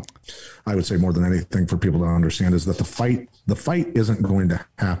right now, I would say more than anything for people to understand is that the fight isn't going to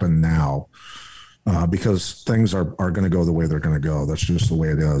happen now because things are going to go the way they're going to go. That's just the way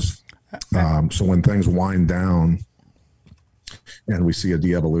it is. So when things wind down and we see a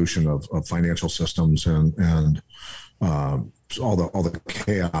de-evolution of financial systems and all the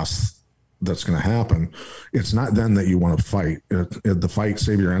chaos that's going to happen, it's not then that you want to fight. The fight,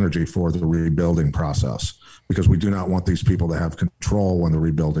 save your energy for the rebuilding process, because we do not want these people to have control when the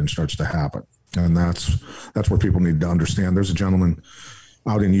rebuilding starts to happen. And that's where people need to understand. There's a gentleman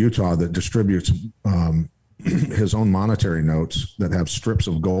out in Utah that distributes his own monetary notes that have strips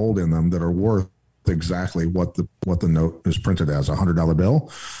of gold in them that are worth exactly what the note is printed as. A $100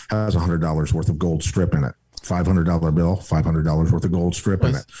 bill has $100 worth of gold strip in it. $500 bill, $500 worth of gold strip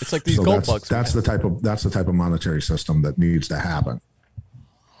in it. It's like these gold bugs. That's the type of monetary system that needs to happen.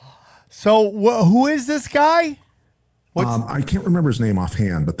 So who is this guy? I can't remember his name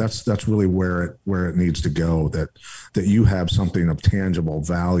offhand, but that's really where it needs to go. That you have something of tangible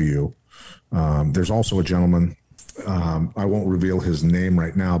value. There's also a gentleman. I won't reveal his name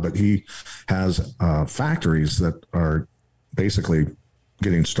right now, but he has factories that are basically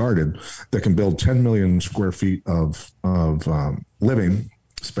getting started that can build 10 million square feet of living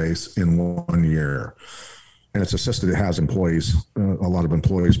space in 1 year. And it's assisted. It has employees, a lot of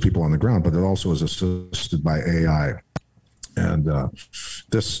employees, people on the ground, but it also is assisted by AI. And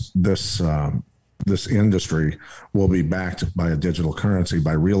this industry will be backed by a digital currency,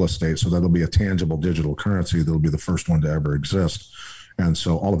 by real estate. So that'll be a tangible digital currency that'll be the first one to ever exist. And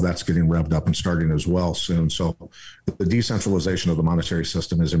so all of that's getting revved up and starting as well soon. So the decentralization of the monetary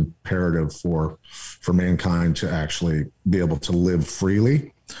system is imperative for mankind to actually be able to live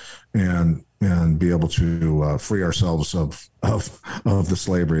freely and be able to free ourselves of the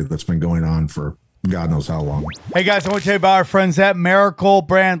slavery that's been going on for God knows how long. Hey guys, I want to tell you about our friends at Miracle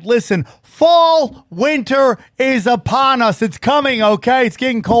Brand. Listen, fall, winter is upon us. It's coming, okay? It's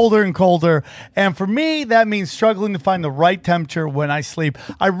getting colder and colder. And for me, that means struggling to find the right temperature when I sleep.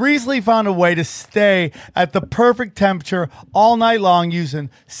 I recently found a way to stay at the perfect temperature all night long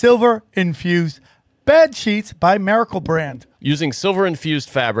using silver-infused bed sheets by Miracle Brand. Using silver-infused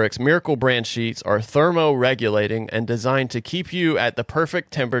fabrics, Miracle Brand sheets are thermoregulating and designed to keep you at the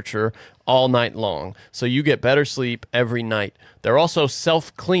perfect temperature all night long, so you get better sleep every night. They're also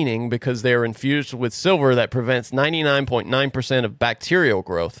self-cleaning because they're infused with silver that prevents 99.9% of bacterial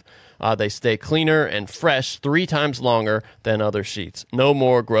growth. They stay cleaner and fresh 3 times longer than other sheets. No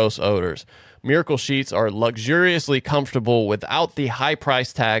more gross odors. Miracle sheets are luxuriously comfortable without the high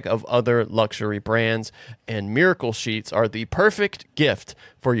price tag of other luxury brands, and Miracle sheets are the perfect gift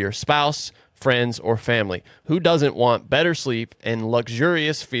for your spouse, friends, or family. Who doesn't want better sleep and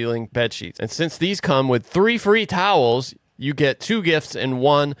luxurious feeling bed sheets? And since these come with 3 free towels, you get 2 gifts in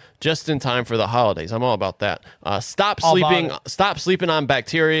one just in time for the holidays. I'm all about that. Stop sleeping on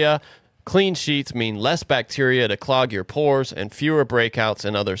bacteria. Clean sheets mean less bacteria to clog your pores and fewer breakouts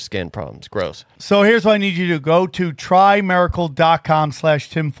and other skin problems. Gross. So here's what I need you to do. Go to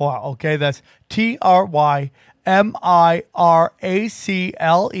trymiracle.com/tinfoil. Okay, that's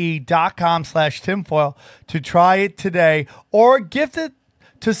TRYMIRACLE.com/tinfoil to try it today or gift it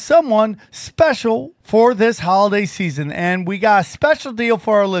to someone special for this holiday season. And we got a special deal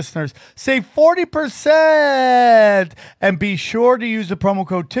for our listeners. Save 40% and be sure to use the promo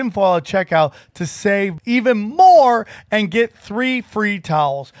code tinfoil at checkout to save even more and get 3 free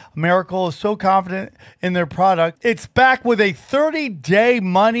towels. Miracle is so confident in their product, it's back with a 30-day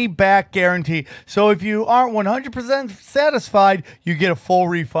money-back guarantee. So if you aren't 100% satisfied, you get a full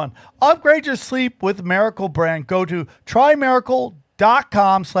refund. Upgrade your sleep with Miracle brand. Go to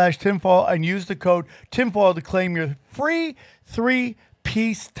trymiracle.com/tinfoil and use the code tinfoil to claim your free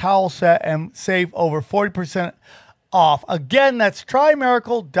 3-piece towel set and save over 40% off. Again, that's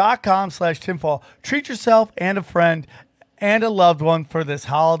trymiracle.com/tinfoil. Treat yourself and a friend and a loved one for this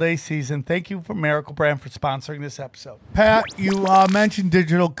holiday season. Thank you for Miracle Brand for sponsoring this episode. Pat, you mentioned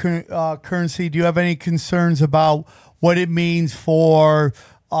digital currency. Do you have any concerns about what it means for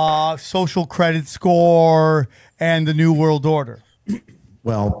social credit score and the New World Order?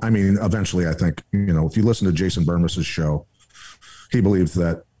 Well, I mean, eventually, I think, if you listen to Jason Bermas's show, he believes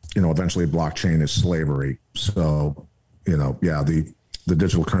that, eventually blockchain is slavery. So, the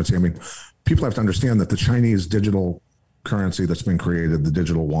digital currency, I mean, people have to understand that the Chinese digital currency that's been created, the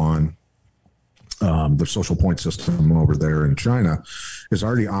digital yuan, the social point system over there in China is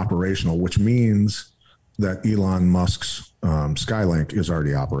already operational, which means that Elon Musk's Skylink is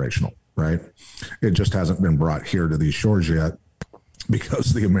already operational, right? It just hasn't been brought here to these shores yet,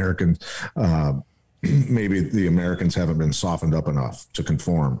 because the Americans, maybe the Americans haven't been softened up enough to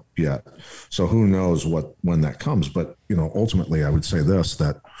conform yet. So who knows when that comes? But ultimately, I would say this: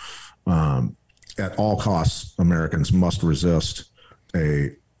 that at all costs, Americans must resist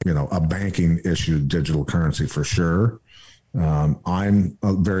a banking issued digital currency for sure. I'm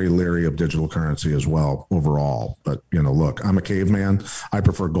very leery of digital currency as well overall. But look, I'm a caveman. I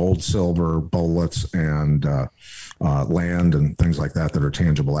prefer gold, silver, bullets, and land and things like that are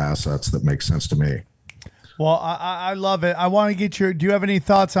tangible assets that make sense to me. Well, I love it. I want to get do you have any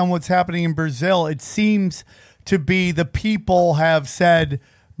thoughts on what's happening in Brazil? It seems to be the people have said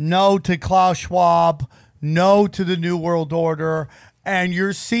no to Klaus Schwab, no to the New World Order. And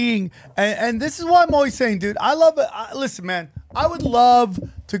you're seeing, and this is what I'm always saying, dude, I love it. Listen, man, I would love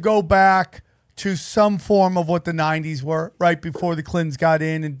to go back to some form of what the 90s were, right before the Clintons got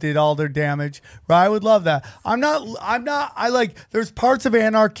in and did all their damage, right? I would love that. There's parts of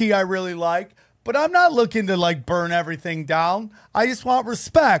anarchy I really like, but I'm not looking to burn everything down. I just want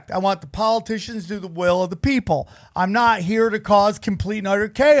respect. I want the politicians to do the will of the people. I'm not here to cause complete and utter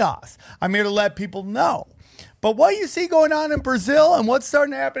chaos. I'm here to let people know. But what you see going on in Brazil and what's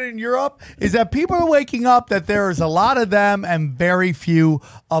starting to happen in Europe is that people are waking up that there is a lot of them and very few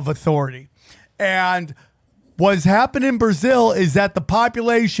of authority. And what's happened in Brazil is that the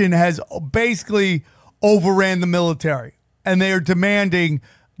population has basically overran the military, and they are demanding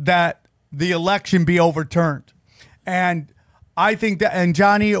that the election be overturned. And I think that, and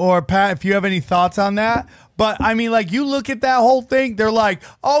Johnny or Pat, if you have any thoughts on that, but I mean, you look at that whole thing, they're like,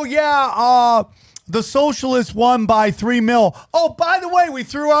 oh yeah, the socialists won by 3 mil. Oh, by the way, we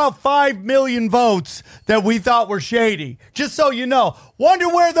threw out 5 million votes that we thought were shady. Just so you know. Wonder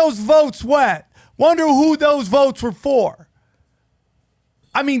where those votes went. Wonder who those votes were for.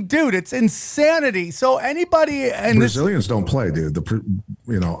 I mean, dude, it's insanity. So anybody and Brazilians don't play, dude.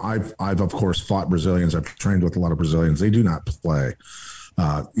 I've of course fought Brazilians. I've trained with a lot of Brazilians. They do not play.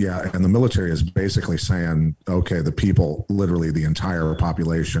 And the military is basically saying, okay, the people, literally the entire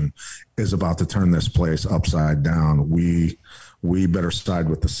population, is about to turn this place upside down. We better side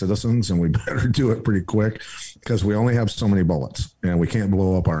with the citizens, and we better do it pretty quick, because we only have so many bullets, and we can't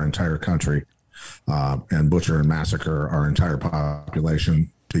blow up our entire country and butcher and massacre our entire population,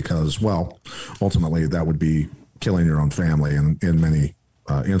 because, well, ultimately that would be killing your own family in many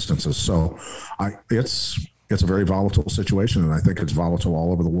instances. So it's a very volatile situation, and I think it's volatile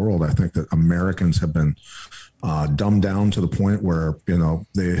all over the world. I think that Americans have been dumbed down to the point where,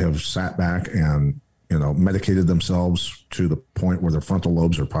 they have sat back and, medicated themselves to the point where their frontal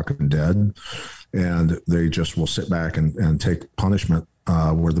lobes are fucking dead, and they just will sit back and take punishment,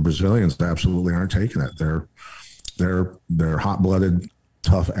 where the Brazilians absolutely aren't taking it. They're hot-blooded,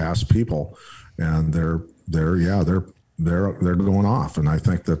 tough-ass people, and they're going off. And I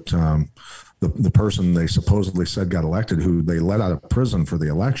think that the person they supposedly said got elected, who they let out of prison for the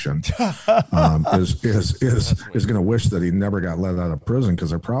election, is going to wish that he never got let out of prison,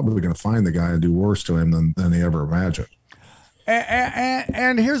 because they're probably going to find the guy and do worse to him than he ever imagined.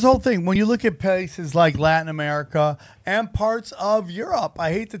 And here's the whole thing. When you look at places like Latin America and parts of Europe,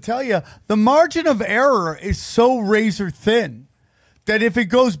 I hate to tell you, the margin of error is so razor thin that if it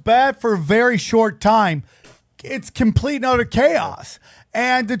goes bad for a very short time, it's complete and utter chaos.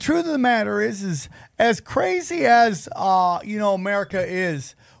 And the truth of the matter is as crazy as America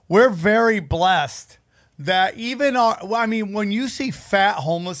is, we're very blessed that even when you see fat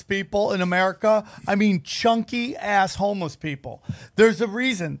homeless people in America, chunky ass homeless people, there's a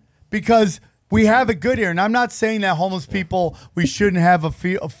reason, because we have it good here. And I'm not saying that homeless people, we shouldn't have a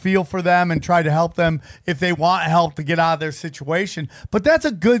feel for them and try to help them if they want help to get out of their situation, but that's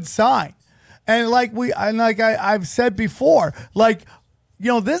a good sign. And I've said before,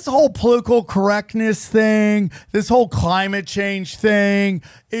 this whole political correctness thing, this whole climate change thing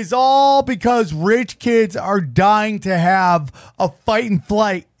is all because rich kids are dying to have a fight and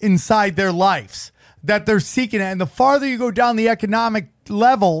flight inside their lives that they're seeking. And the farther you go down the economic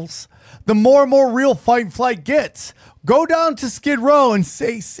levels, the more and more real fight and flight gets. Go down to Skid Row and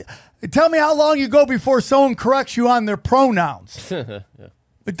tell me how long you go before someone corrects you on their pronouns. Yeah.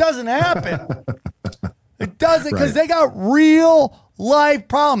 It doesn't happen. It doesn't, because they got real life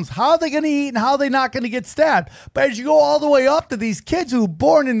problems. How are they going to eat, and how are they not going to get stabbed? But as you go all the way up to these kids who are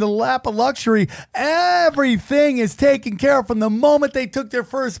born in the lap of luxury, everything is taken care of from the moment they took their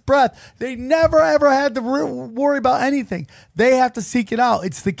first breath. They never, ever had to worry about anything. They have to seek it out.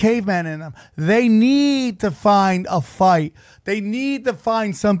 It's the caveman in them. They need to find a fight. They need to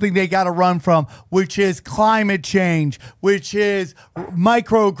find something they got to run from, which is climate change, which is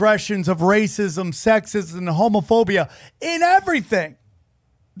microaggressions of racism, sexism, and homophobia in everything.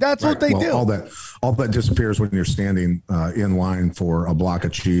 That's what they do. All that disappears when you're standing in line for a block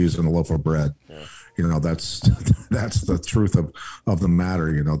of cheese and a loaf of bread. Yeah. That's the truth of the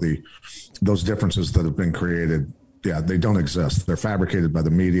matter. Those differences that have been created, they don't exist. They're fabricated by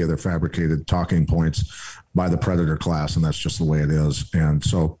the media. They're fabricated talking points by the predator class, and that's just the way it is. And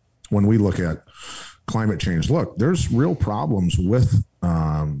so when we look at climate change, there's real problems with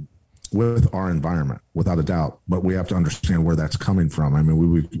our environment, without a doubt, but we have to understand where that's coming from.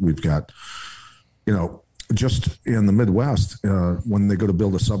 We've got, just in the Midwest, when they go to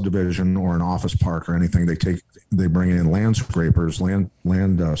build a subdivision or an office park or anything, they bring in land scrapers, and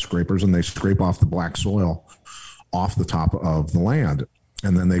they scrape off the black soil off the top of the land.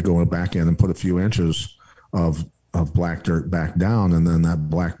 And then they go back in and put a few inches of black dirt back down, and then that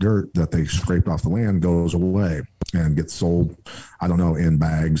black dirt that they scraped off the land goes away and gets sold, in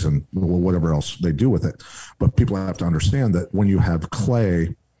bags and whatever else they do with it. But people have to understand that when you have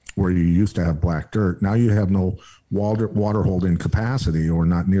clay where you used to have black dirt, now you have no water holding capacity, or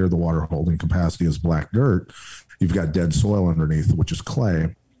not near the water holding capacity as black dirt. You've got dead soil underneath, which is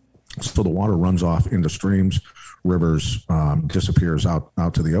clay. So the water runs off into streams, rivers, disappears out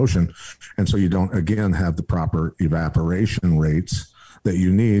to the ocean. And so you don't, again, have the proper evaporation rates that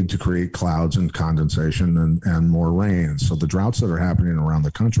you need to create clouds and condensation and more rain. So the droughts that are happening around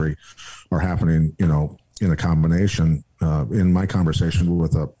the country are happening, in a combination. In my conversation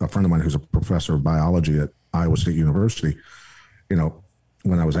with a friend of mine who's a professor of biology at Iowa State University,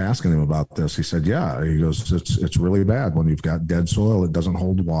 when I was asking him about this, he said, he goes, it's really bad when you've got dead soil. It doesn't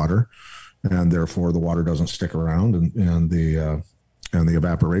hold water, and therefore the water doesn't stick around, and the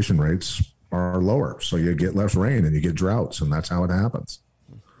evaporation rates are lower. So you get less rain and you get droughts, and that's how it happens.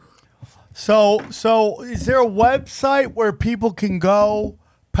 So is there a website where people can go,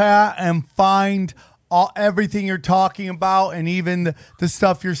 Pat, and find everything you're talking about, and even the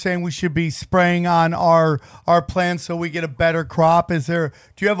stuff you're saying we should be spraying on our plants so we get a better crop? Do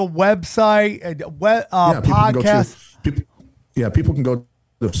you have a website, podcast? People can go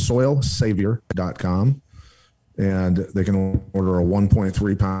to soilsavior.com, and they can order a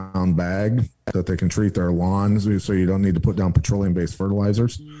 1.3 pound bag that they can treat their lawns, so you don't need to put down petroleum-based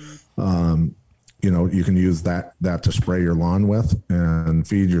fertilizers. you can use that to spray your lawn with and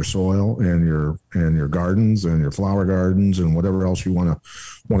feed your soil and your gardens and your flower gardens and whatever else you want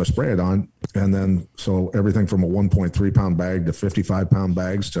to spray it on. And then, so everything from a 1.3 pound bag to 55 pound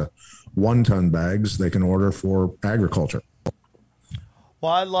bags to 1 ton bags, they can order for agriculture.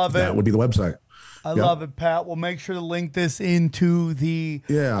 Well, I love it. That would be the website. I love it, Pat. We'll make sure to link this into the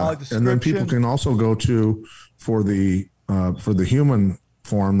description. And then people can also go to for the human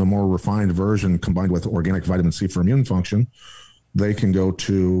form, the more refined version combined with organic vitamin C for immune function. They can go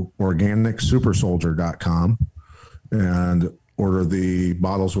to organicsupersoldier.com and order the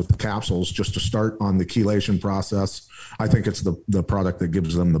bottles with the capsules just to start on the chelation process. I think it's the product that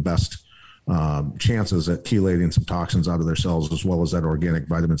gives them the best chances at chelating some toxins out of their cells, as well as that organic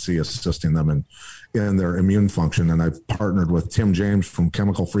vitamin C assisting them in their immune function. And I've partnered with Tim James from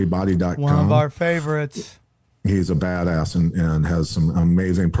chemicalfreebody.com. One of our favorites. He's a badass and has some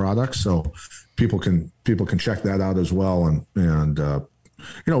amazing products. So people can check that out as well. And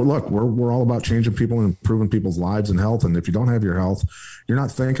look, we're all about changing people and improving people's lives and health. And if you don't have your health, you're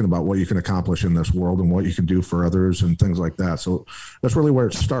not thinking about what you can accomplish in this world and what you can do for others and things like that. So that's really where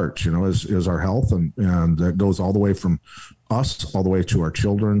it starts, is our health. And that goes all the way from us, all the way to our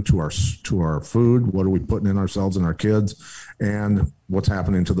children, to our food. What are we putting in ourselves and our kids, and what's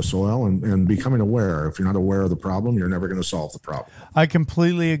happening to the soil, and becoming aware. If you're not aware of the problem, you're never going to solve the problem. I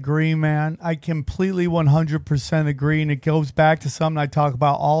completely agree, man. I completely 100% agree. And it goes back to something I talk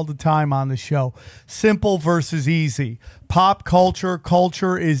about all the time on the show. Simple versus easy. Pop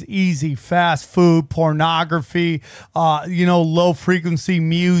culture is easy. Fast food, pornography, low frequency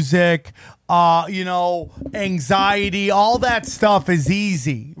music, anxiety, all that stuff is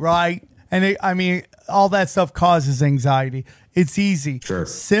easy, right? And all that stuff causes anxiety. It's easy. Sure.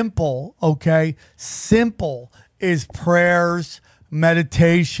 Simple, okay? Simple is prayers,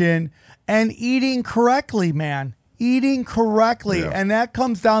 meditation, and eating correctly, man. Eating correctly. Yeah. And that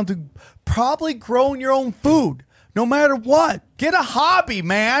comes down to probably growing your own food. No matter what, get a hobby,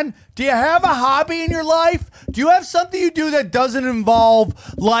 man. Do you have a hobby in your life? Do you have something you do that doesn't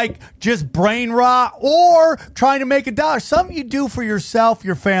involve like just brain rot or trying to make $1? Something you do for yourself,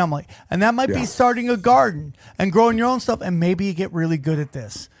 your family. And that might be starting a garden and growing your own stuff. And maybe you get really good at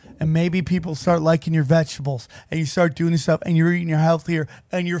this. And maybe people start liking your vegetables and you start doing this stuff and you're eating healthier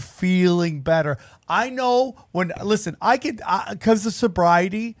and you're feeling better. I know because of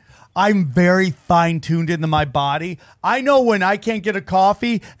sobriety, I'm very fine-tuned into my body. I know when I can't get a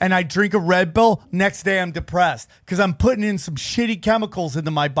coffee and I drink a Red Bull, next day I'm depressed because I'm putting in some shitty chemicals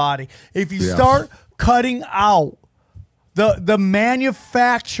into my body. If you start cutting out the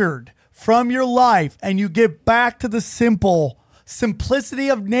manufactured from your life and you get back to the simplicity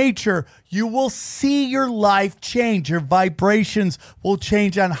of nature, you will see your life change. Your vibrations will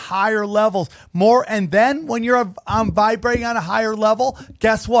change on higher levels. And then when you're vibrating on a higher level,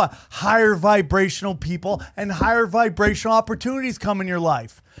 guess what? Higher vibrational people and higher vibrational opportunities come in your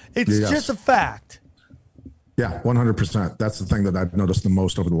life. It's just a fact. Yeah, 100%. That's the thing that I've noticed the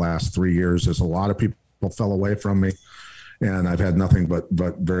most over the last 3 years is a lot of people fell away from me, and I've had nothing but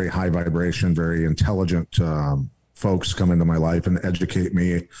very high vibration, very intelligent folks come into my life and educate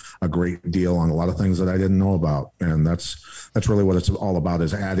me a great deal on a lot of things that I didn't know about. And that's really what it's all about,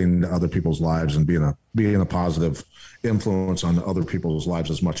 is adding to other people's lives and being a positive influence on other people's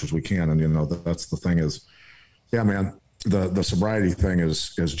lives as much as we can. And, that's the thing is, yeah, man, the sobriety thing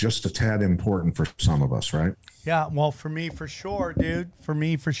is just a tad important for some of us, right? Yeah, well, for me, for sure, dude. For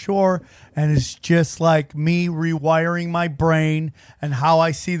me, for sure. And it's just like me rewiring my brain and how I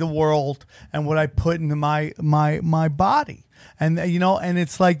see the world and what I put into my body. And, and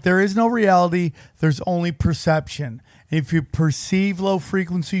it's like there is no reality. There's only perception. If you perceive low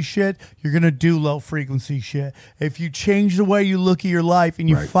frequency shit, you're going to do low frequency shit. If you change the way you look at your life and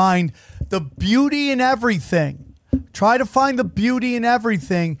you find the beauty in everything, try to find the beauty in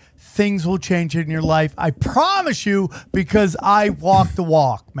everything, things will change in your life. I promise you, because I walk the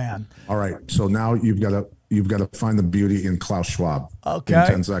walk, man. All right. So now you've got to find the beauty in Klaus Schwab. Okay. In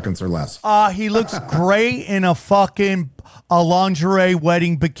 10 seconds or less. He looks great in a lingerie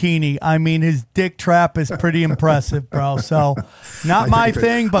wedding bikini. I mean, his dick trap is pretty impressive, bro. So not my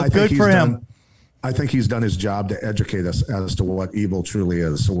thing, but good for him. I think he's done his job to educate us as to what evil truly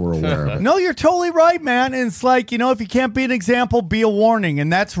is, so we're aware of it. No, you're totally right, man. And it's like, if you can't be an example, be a warning.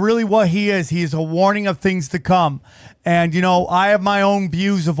 And that's really what he is. He is a warning of things to come. And, I have my own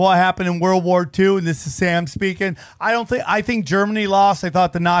views of what happened in World War II, and this is Sam speaking. I think Germany lost. I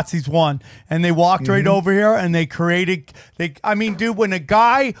thought the Nazis won. And they walked right over here, and they created, dude, when a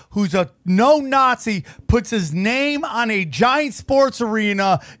guy who's a no Nazi puts his name on a giant sports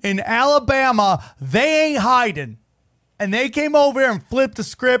arena in Alabama, they ain't hiding. And they came over here and flipped the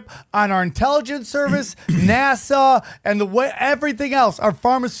script on our intelligence service, NASA, and everything else, our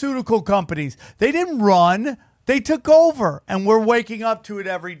pharmaceutical companies. They didn't run. They took over, and we're waking up to it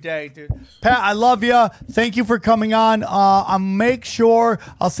every day, dude. Pat, I love you. Thank you for coming on. I'll make sure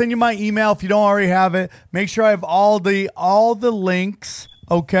I'll send you my email if you don't already have it. Make sure I have all the links,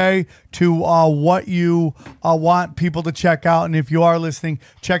 okay, to what you want people to check out. And if you are listening,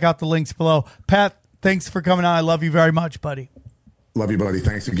 check out the links below. Pat, thanks for coming on. I love you very much, buddy. Love you, buddy.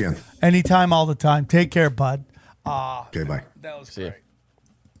 Thanks again. Anytime, all the time. Take care, bud. Okay, bye. That was See great. ya.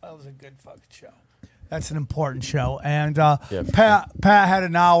 That was a good fucking show. That's an important show. And Yeah, Pat had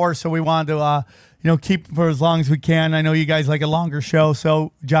an hour, so we wanted to keep it for as long as we can. I know you guys like a longer show,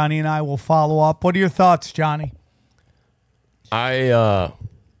 so Johnny and I will follow up. What are your thoughts, Johnny? This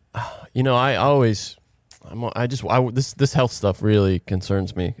health stuff really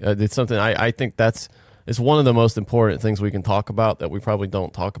concerns me. It's something I think it's one of the most important things we can talk about that we probably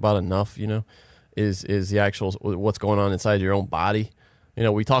don't talk about enough. Is the actual what's going on inside your own body.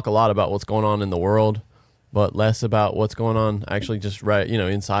 We talk a lot about what's going on in the world, but less about what's going on actually just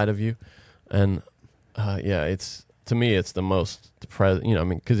inside of you. And to me, it's the most depressing.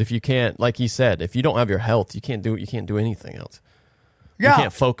 Because if you can't, like he said, if you don't have your health, you can't do anything else. Yeah. You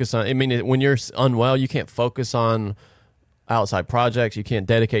can't focus on. When you're unwell, you can't focus on outside projects. You can't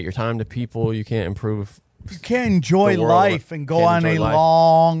dedicate your time to people. You can't improve. You can't enjoy the world. life and go Can't on a enjoy life.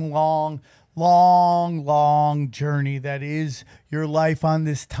 long journey that is your life on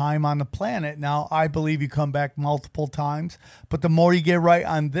this time on the planet. Now, I believe you come back multiple times, but the more you get right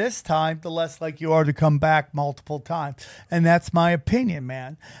on this time, the less like you are to come back multiple times. And that's my opinion,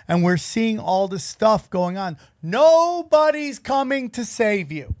 man. And we're seeing all this stuff going on. Nobody's coming to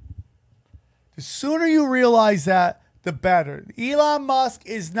save you. The sooner you realize that, the better. Elon Musk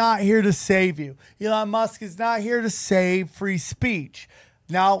is not here to save you. Elon Musk is not here to save free speech.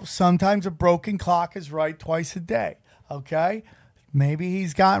 Now, sometimes a broken clock is right twice a day, okay? Maybe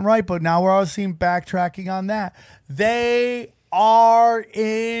he's gotten right, but now we're all seeing backtracking on that. They are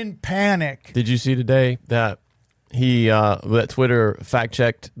in panic. Did you see today that that Twitter fact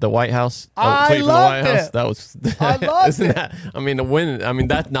checked the White House? I Tweet from the loved White House. it. That was. I loved isn't it.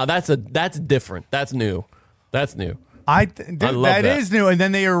 That? That's different. That's new. That's new. I love that. That is new. And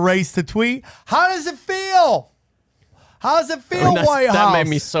then they erased the tweet. How does it feel? How does it feel, White House? That made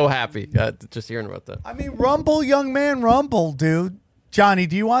me so happy just hearing about that. Rumble, young man, rumble, dude. Johnny,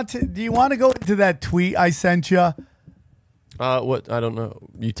 do you want to go into that tweet I sent you? What? I don't know.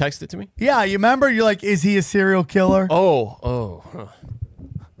 You texted it to me? Yeah, you remember? You're like, is he a serial killer? Oh.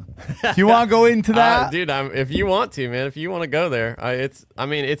 Do you want to go into that? Dude, if you want to, man, if you want to go there, I've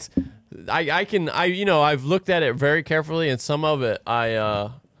looked at it very carefully, and some of it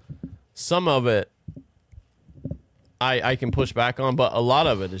I can push back on, but a lot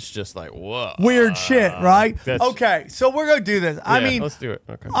of it is just like, whoa. Weird shit, right? Okay, so we're going to do this. Let's do it.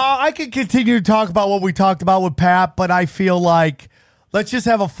 Okay. I could continue to talk about what we talked about with Pat, but I feel like let's just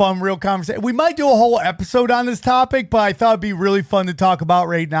have a fun, real conversation. We might do a whole episode on this topic, but I thought it'd be really fun to talk about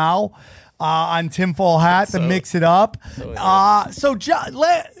right now on Tinfoil Hat to mix it up. Give me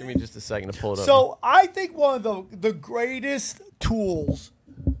just a second to pull it up. So I think one of the greatest tools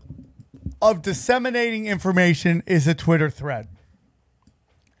of disseminating information is a Twitter thread.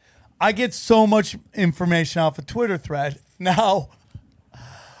 I get so much information off a Twitter thread. Now,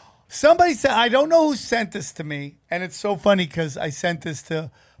 somebody said, I don't know who sent this to me, and it's so funny because I sent this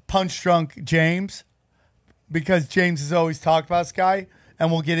to Punch Drunk James because James has always talked about this guy,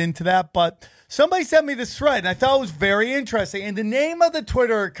 and we'll get into that. But somebody sent me this thread, and I thought it was very interesting. And the name of the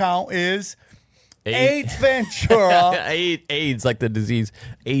Twitter account is AIDS Ventura. AIDS, like the disease.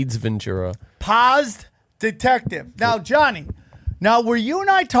 AIDS Ventura. Paused Detective. Now, Johnny, were you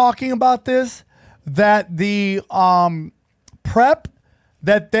and I talking about this? That the PrEP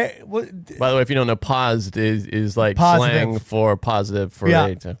that they... By the way, if you don't know, paused is like Positive. slang for positive for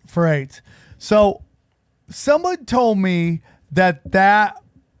AIDS. For AIDS. So, someone told me that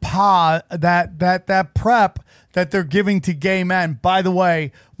PrEP that they're giving to gay men, by the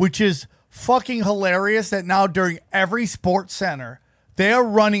way, which is fucking hilarious that now during every sports center, they are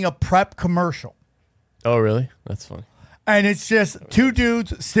running a PrEP commercial. Oh, really? That's funny. And it's just two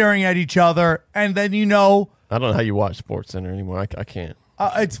dudes staring at each other. And then, I don't know how you watch SportsCenter anymore. I can't.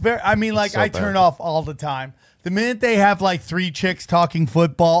 It's very. I mean, like so I turn bad. off all the time. The minute they have like 3 chicks talking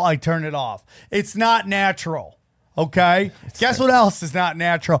football, I turn it off. It's not natural. Okay. Guess what else is not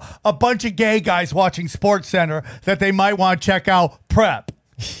natural? A bunch of gay guys watching Sports Center that they might want to check out Prep.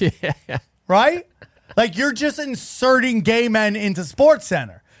 Yeah. Right? Like you're just inserting gay men into Sports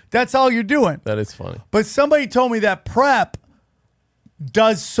Center. That's all you're doing. That is funny. But somebody told me that Prep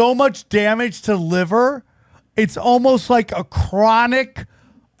does so much damage to liver. It's almost like a chronic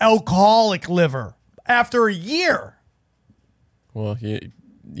alcoholic liver after a year. Well,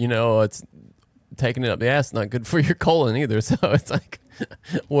 you know, it's taking it up the ass not good for your colon either. So it's like,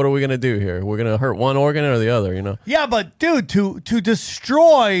 what are we gonna do here? We're gonna hurt one organ or the other, you know? Yeah, but dude, to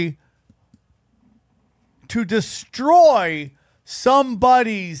destroy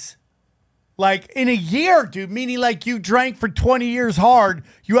somebody's, like in a year, dude, meaning like you drank for 20 years hard,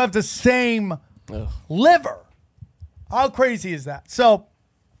 you have the same liver. How crazy is that? So,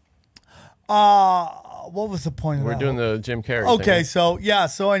 what was the point of We're that? doing the Jim Carrey Okay, thing. so yeah,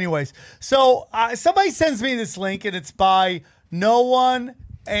 so anyways, so somebody sends me this link and it's by No One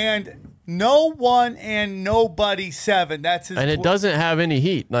and Nobody 7. That's his. And it doesn't have any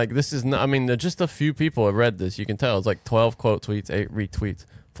heat. Like this is not, I mean, just a few people have read this. You can tell it's like 12 quote tweets, 8 retweets,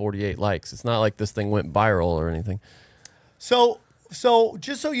 48 likes. It's not like this thing went viral or anything. So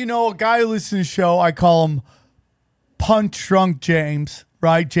just so you know, a guy who listens to the show, I call him Punch Drunk James,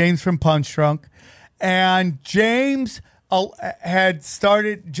 right? James from Punch Drunk. And James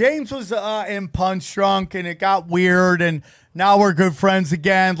James was in Punch Drunk and it got weird and now we're good friends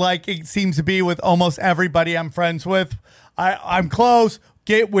again. Like it seems to be with almost everybody I'm friends with. I'm close,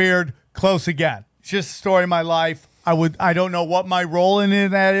 get weird, close again. It's just a story of my life. I don't know what my role in it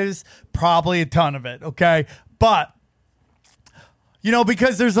that is. Probably a ton of it. Okay. But you know,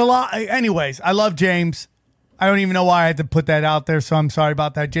 because there's a lot. Anyways, I love James. I don't even know why I had to put that out there, so I'm sorry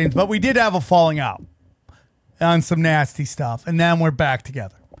about that, James. But we did have a falling out on some nasty stuff, and then we're back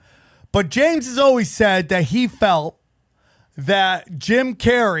together. But James has always said that he felt that Jim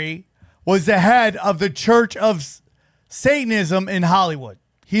Carrey was the head of the Church of Satanism in Hollywood.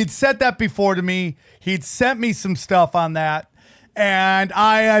 He had said that before to me. He'd sent me some stuff on that, and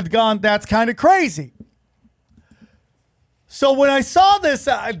I had gone, that's kind of crazy. So when I saw this,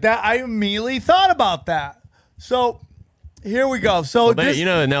 I immediately thought about that. So here we go. So Well, you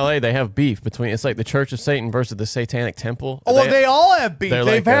know, in LA they have beef between. It's like the Church of Satan versus the Satanic Temple. well, they all have beef. they're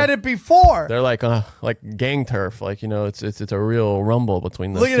They've like had it before. They're like gang turf. Like, you know, it's a real rumble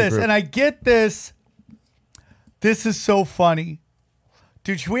between those. Look at two this, groups. and I get this. This is so funny,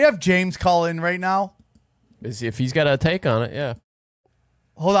 dude. Should we have James call in right now? If he's got a take on it, yeah,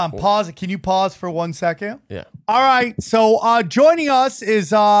 Hold on, pause it. Can you pause for 1 second? yeah. All right. So joining us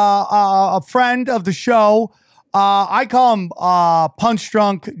is a friend of the show. I call him Punch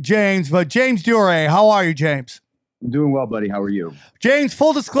Drunk James, but James Dure. How are you, James? I'm doing well, buddy. How are you? James,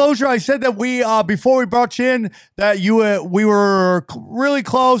 full disclosure, I said that we before we brought you in that we were really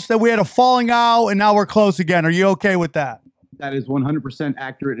close, that we had a falling out, and now we're close again. Are you okay with that? That is 100%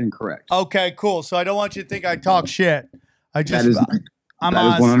 accurate and correct. Okay, cool. So I don't want you to think I talk shit. I'm That is honest.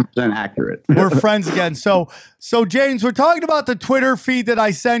 100% accurate. We're friends again. So James, we're talking about the Twitter feed that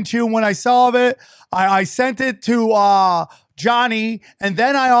I sent you. When I saw it, I sent it to Johnny, and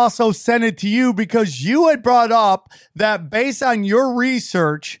then I also sent it to you because you had brought up that based on your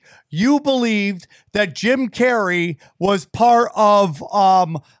research, you believed that Jim Carrey was part of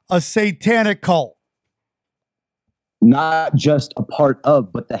a satanic cult. Not just a part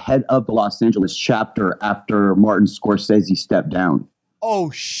of, but the head of the Los Angeles chapter after Martin Scorsese stepped down.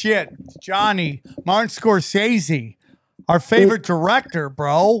 Oh, shit. Johnny, Martin Scorsese, our favorite director,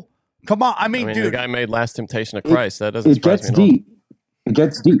 bro. Come on. I mean, The dude. guy made Last Temptation of Christ. That doesn't It surprise gets me at all. deep. It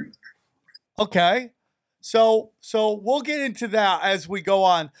gets deep. Okay. So we'll get into that as we go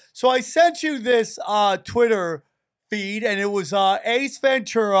on. So I sent you this Twitter feed, and it was Ace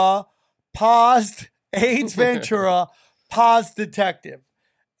Ventura paused detective.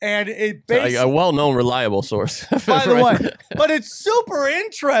 And it basically, A well-known, reliable source. by the way, but it's super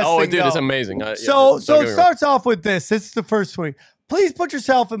interesting. Oh, dude, it's though. amazing. Yeah, So don't get me it wrong. starts off with this. This is the first tweet. Please put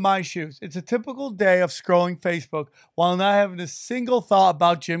yourself in my shoes. It's a typical day of scrolling Facebook while not having a single thought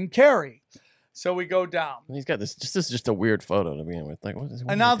about Jim Carrey. So we go down. He's got this. This is just a weird photo to begin with. Like, what is?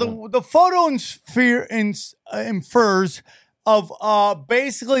 And now the photo infers of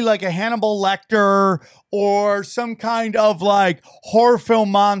basically like a Hannibal Lecter or some kind of like horror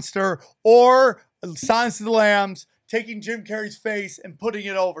film monster or Silence of the Lambs taking Jim Carrey's face and putting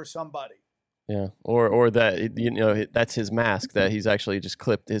it over somebody. Yeah, or that that's his mask that he's actually just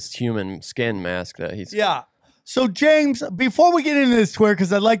clipped his human skin mask that he's. Yeah. So, James, before we get into this, Twitter,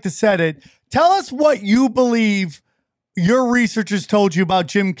 because I'd like to set it, tell us what you believe your researchers told you about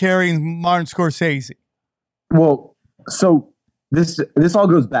Jim Carrey and Martin Scorsese. Well, so this all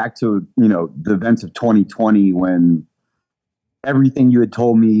goes back to, the events of 2020 when everything you had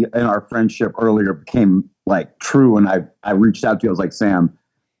told me in our friendship earlier became like true. And I reached out to you. I was like, Sam,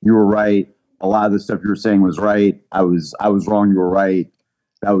 you were right. A lot of the stuff you were saying was right. I was wrong. You were right.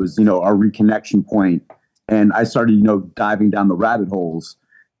 That was, our reconnection point. And I started, diving down the rabbit holes.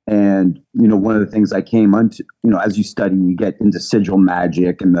 And, one of the things I came onto, as you study, you get into sigil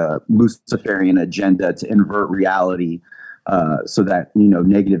magic and the Luciferian agenda to invert reality so that,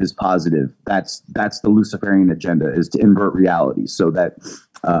 negative is positive. That's the Luciferian agenda, is to invert reality so that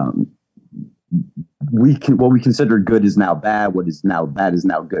what we consider good is now bad. What is now bad is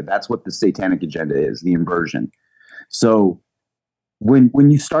now good. That's what the satanic agenda is, the inversion. So when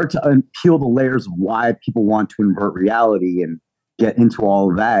you start to peel the layers of why people want to invert reality and get into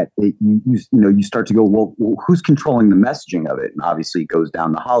all of that, you start to go, well, who's controlling the messaging of it? And obviously it goes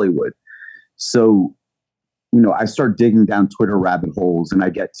down to Hollywood. So, I start digging down Twitter rabbit holes and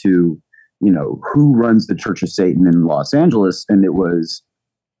I get to, who runs the Church of Satan in Los Angeles. And it was,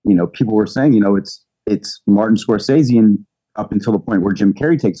 people were saying, it's Martin Scorsese and up until the point where Jim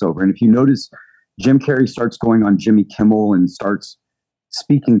Carrey takes over. And if you notice, Jim Carrey starts going on Jimmy Kimmel and starts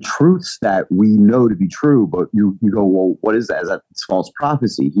speaking truths that we know to be true, but you go, well, what is that? Is that false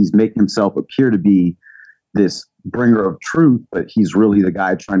prophecy? He's making himself appear to be this bringer of truth, but he's really the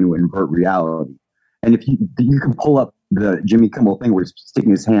guy trying to invert reality. And if you can pull up the Jimmy Kimmel thing where he's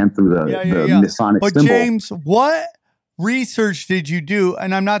sticking his hand through the Masonic symbol. But James, what research did you do?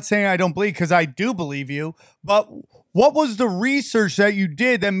 And I'm not saying I don't believe, because I do believe you, but what was the research that you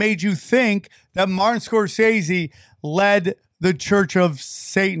did that made you think that Martin Scorsese led the Church of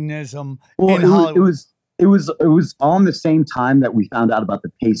Satanism in Hollywood? It was on the same time that we found out about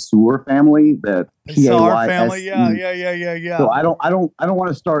the Payseur family, the Payseur family. Yeah. So I don't want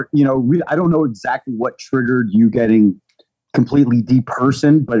to start. I don't know exactly what triggered you getting completely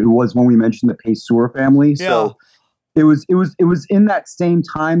depersoned, but it was when we mentioned the Payseur family. Yeah. So it was in that same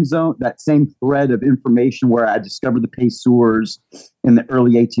time zone, that same thread of information where I discovered the Payseurs in the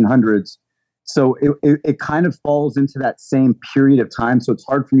early 1800s. So it kind of falls into that same period of time. So it's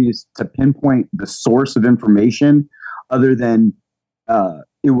hard for me to pinpoint the source of information other than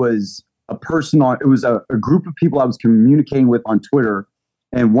it was a group of people I was communicating with on Twitter.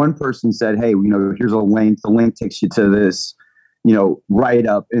 And one person said, hey, here's a link. The link takes you to this, write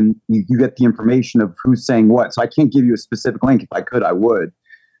up, and you get the information of who's saying what. So I can't give you a specific link. If I could, I would.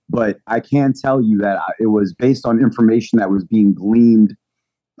 But I can tell you that it was based on information that was being gleaned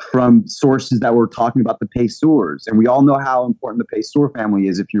from sources that were talking about the Payseurs. And we all know how important the Payseur family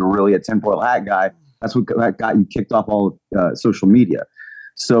is. If you're really a tinfoil hat guy, that's what got you kicked off all of social media.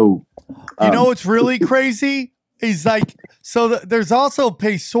 So, what's really crazy is there's also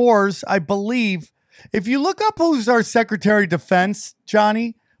Payseurs, I believe. If you look up who's our Secretary of Defense,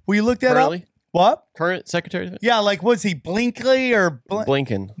 Johnny, will you look that up? What? Current Secretary of Defense? Yeah, was he Blinkley or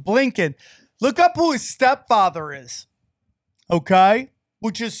Blinken? Blinken. Look up who his stepfather is. Okay?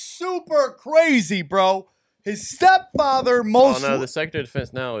 Which is super crazy, bro. His stepfather most. Oh no, the Secretary of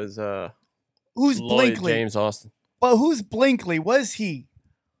Defense now is who's Lloyd Blinkley? James Austin. But who's Blinkley? What is he?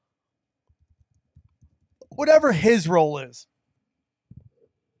 Whatever his role is.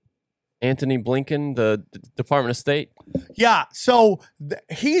 Anthony Blinken, the Department of State. Yeah, so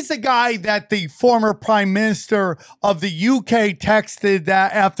he's the guy that the former Prime Minister of the UK texted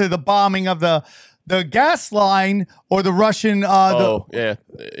that after the bombing of the gas line or the Russian.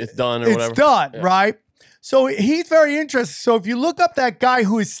 It's done or whatever. It's done, right? So he's very interesting. So if you look up that guy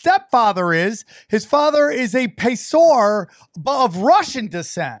who his stepfather is, his father is a Payseur of Russian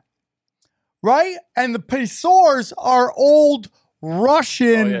descent, right? And the Payseurs are old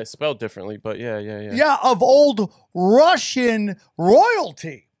Russian. Oh yeah, spelled differently, but yeah. Yeah, of old Russian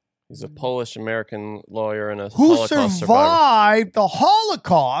royalty. He's a Polish-American lawyer and a who Holocaust survived the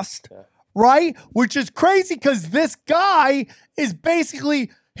Holocaust. Yeah. Right? Which is crazy because this guy is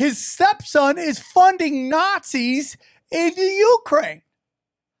basically, his stepson is funding Nazis in the Ukraine.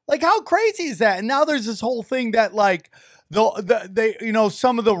 How crazy is that? And now there's this whole thing that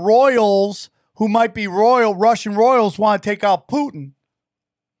some of the royals who might be Russian royals want to take out Putin,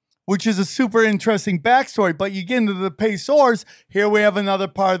 which is a super interesting backstory. But you get into the Payseurs, here we have another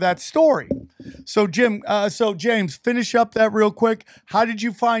part of that story. So James, finish up that real quick. How did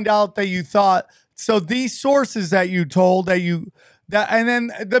you find out that you thought, so these sources that you told that And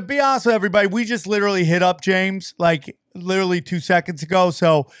then to be honest with everybody, we just literally hit up James like literally 2 seconds ago,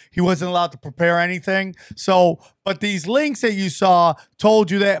 so he wasn't allowed to prepare anything. So, but these links that you saw told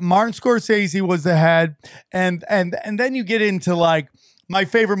you that Martin Scorsese was the head, and then you get into like my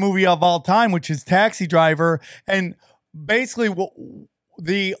favorite movie of all time, which is Taxi Driver, and basically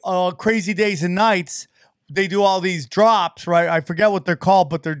the Crazy Days and Nights. They do all these drops, right? I forget what they're called,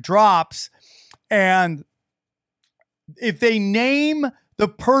 but they're drops. And if they name the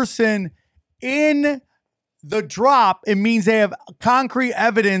person in the drop, it means they have concrete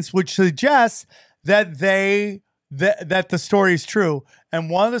evidence which suggests that that the story is true. And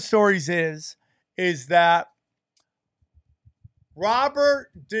one of the stories is that Robert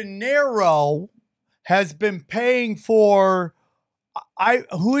De Niro has been paying for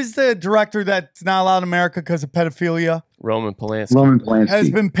who is the director that's not allowed in America because of pedophilia? Roman Polanski. Has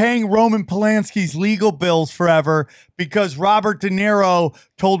been paying Roman Polanski's legal bills forever because Robert De Niro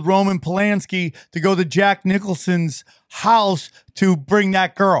told Roman Polanski to go to Jack Nicholson's house to bring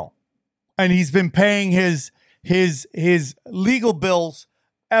that girl. And he's been paying his legal bills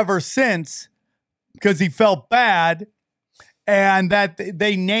ever since because he felt bad, and that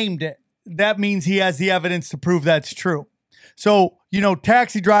they named it. That means he has the evidence to prove that's true. So,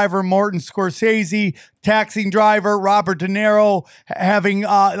 Taxi Driver, Martin Scorsese, Taxi Driver, Robert De Niro having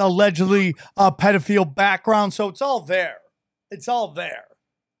allegedly a pedophile background. So it's all there. It's all there.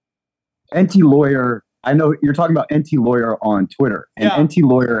 NT Lawyer, I know you're talking about NT Lawyer on Twitter. And NT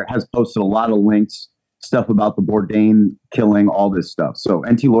Lawyer has posted a lot of links, stuff about the Bourdain killing, all this stuff. So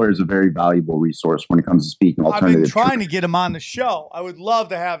NT Lawyer is a very valuable resource when it comes to speaking alternative. I've been trying to get him on the show. I would love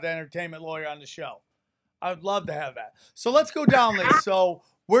to have the Entertainment Lawyer on the show. I would love to have that. So let's go down this. So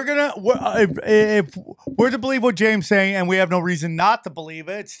if we're to believe what James is saying, and we have no reason not to believe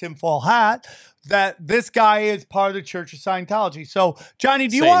it, it's tinfoil hat, that this guy is part of the Church of Scientology. So Johnny,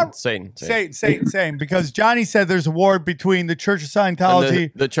 do you want Satan, because Johnny said there's a war between the Church of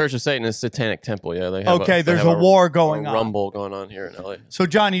Scientology. The Church of Satan is Satanic Temple. Yeah, they have there's a war going on. Rumble going on here in LA. So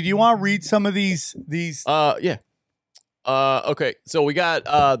Johnny, do you want to read some of these? Yeah. Okay. So we got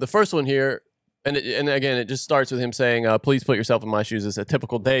the first one here. And again, it just starts with him saying, please put yourself in my shoes. It's a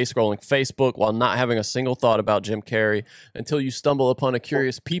typical day scrolling Facebook while not having a single thought about Jim Carrey until you stumble upon a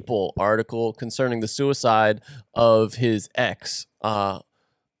Curious People article concerning the suicide of his ex.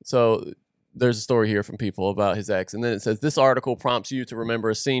 So there's a story here from People about his ex. And then it says, this article prompts you to remember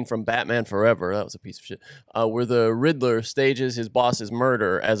a scene from Batman Forever. That was a piece of shit. Where the Riddler stages his boss's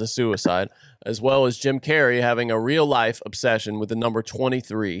murder as a suicide, as well as Jim Carrey having a real-life obsession with the number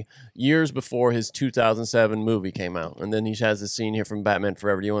 23 years before his 2007 movie came out. And then he has this scene here from Batman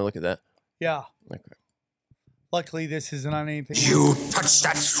Forever. Do you want to look at that? Yeah. Okay. Luckily, this isn't on anything. You touched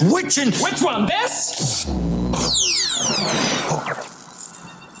that switch and... Which one, this?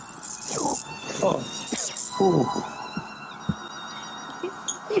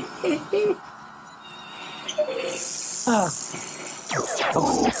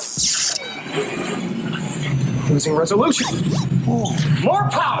 Losing resolution. More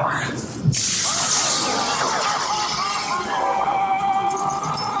power.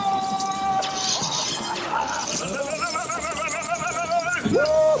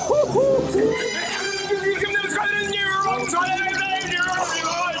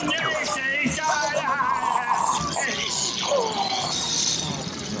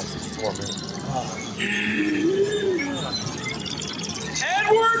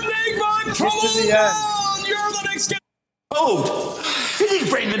 Edward Nigma, trouble! You're the next. Oh, it is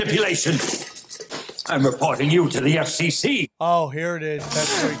brain manipulation. I'm reporting you to the FCC. Oh, here it is.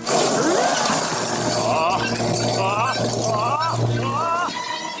 That's very cool.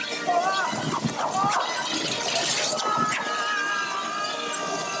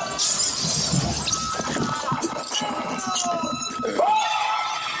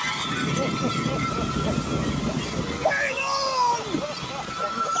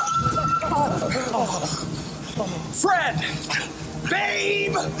 Fred!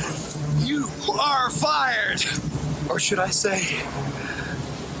 Babe! You are fired! Or should I say,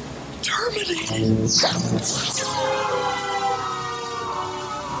 terminated?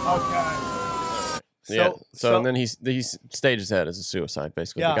 Okay. So and then he stages that as a suicide,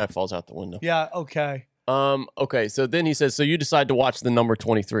 basically. Yeah. The guy falls out the window. Yeah, okay. Okay, so then he says, so you decide to watch the number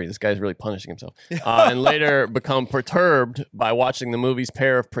 23. This guy's really punishing himself. And later become perturbed by watching the movie's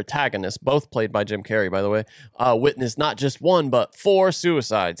pair of protagonists, both played by Jim Carrey, by the way, witness not just one, but 4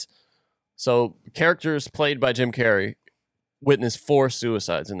 suicides. So characters played by Jim Carrey witnessed 4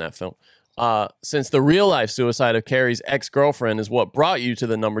 suicides in that film. Since the real-life suicide of Carrie's ex-girlfriend is what brought you to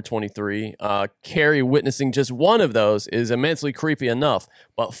the number 23, Carrie witnessing just one of those is immensely creepy enough.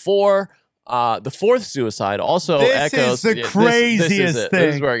 But the fourth suicide also echoes... This is the craziest thing.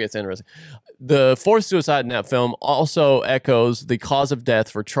 This is where it gets interesting. The fourth suicide in that film also echoes the cause of death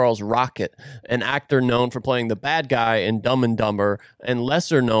for Charles Rocket, an actor known for playing the bad guy in Dumb and Dumber and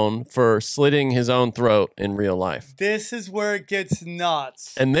lesser known for slitting his own throat in real life. This is where it gets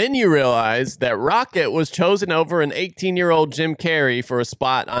nuts. And then you realize that Rocket was chosen over an 18-year-old Jim Carrey for a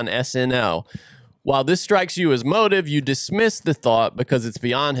spot on SNL. While this strikes you as motive, you dismiss the thought because it's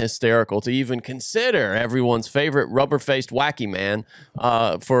beyond hysterical to even consider everyone's favorite rubber-faced wacky man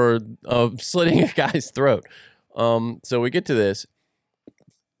for slitting a guy's throat. So we get to this.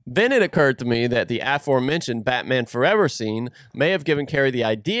 Then it occurred to me that the aforementioned Batman Forever scene may have given Carrey the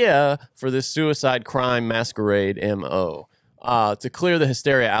idea for this suicide crime masquerade MO. To clear the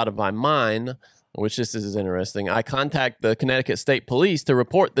hysteria out of my mind, which this is interesting, I contact the Connecticut State Police to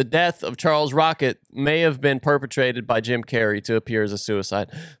report the death of Charles Rocket may have been perpetrated by Jim Carrey to appear as a suicide.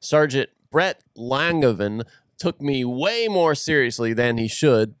 Sergeant Brett Langevin took me way more seriously than he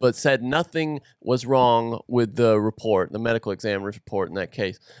should, but said nothing was wrong with the report, the medical examiner's report in that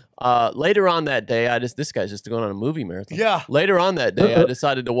case. Later on that day, this guy's just going on a movie marathon. Yeah. Later on that day, I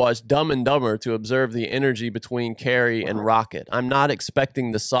decided to watch Dumb and Dumber to observe the energy between Carrey and Rocket. I'm not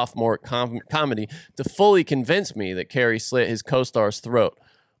expecting the sophomore comedy to fully convince me that Carrey slit his co-star's throat.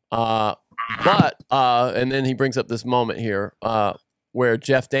 And then he brings up this moment here where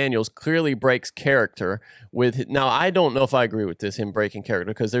Jeff Daniels clearly breaks character with. Now, I don't know if I agree with this, him breaking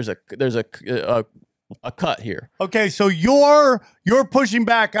character, because there's a cut here. Okay, so you're pushing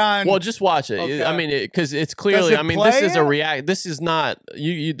back on. Well, just watch it. Okay. I mean, because it's clearly. This is a react. This is not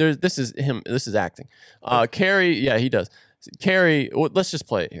you. This is him. This is acting. Carrey, yeah, he does. Carrey. Well, let's just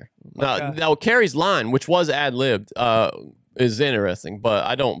play it here. Okay. Now, Carrey's line, which was ad-libbed, is interesting, but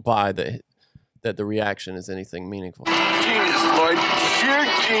I don't buy that the reaction is anything meaningful. Genius, Lloyd. Sheer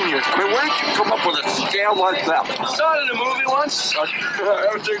genius. I mean, where did you come up with a scam like that? I saw it in a movie once. It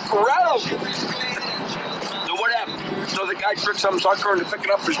was incredible. So what happened? So the guy tricks some sucker into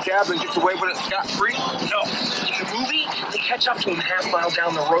picking up his cab and gets away with it scot-free? No. In the movie, they catch up to him half-mile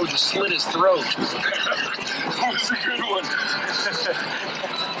down the road and slit his throat. That was a good one.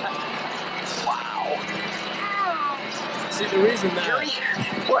 Wow. See, the reason that...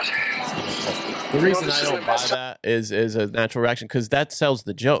 What? The reason I don't buy that is a natural reaction, because that sells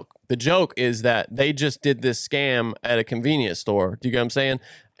the joke. The joke is that they just did this scam at a convenience store. Do you get what I'm saying?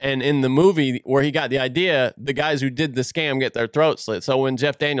 And in the movie where he got the idea, the guys who did the scam get their throat slit. So when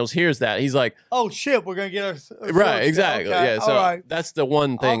Jeff Daniels hears that, he's like, "Oh shit, we're gonna get our right, exactly, okay. yeah." So right. that's the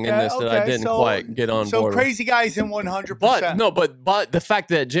one thing in this that I didn't quite get on board. So crazy guys in 100%. But the fact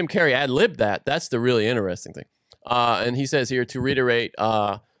that Jim Carrey ad-libbed that's the really interesting thing. And he says here, to reiterate,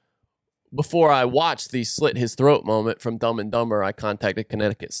 before I watched the slit his throat moment from Dumb and Dumber, I contacted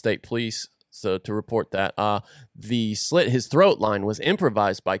Connecticut State Police to report that. The slit his throat line was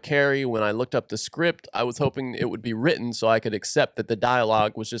improvised by Carrey. When I looked up the script, I was hoping it would be written so I could accept that the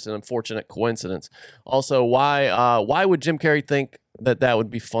dialogue was just an unfortunate coincidence. Also, why would Jim Carrey think that would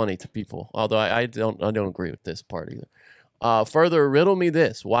be funny to people? Although I don't agree with this part either. Further, riddle me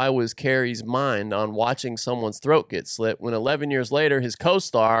this. Why was Carrey's mind on watching someone's throat get slit when 11 years later his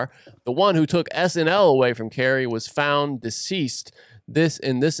co-star, the one who took SNL away from Carrey, was found deceased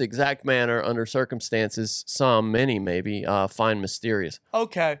in this exact manner under circumstances many maybe, find mysterious?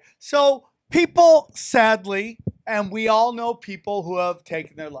 Okay, so people, sadly, and we all know people who have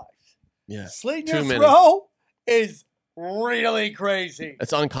taken their life. Yeah. Slitting your throat is really crazy.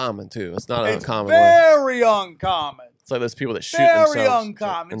 It's uncommon, too. It's not uncommon. Very uncommon. It's like those people that shoot themselves. Very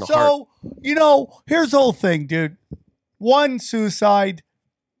uncommon. In the heart. Here's the whole thing, dude. One suicide,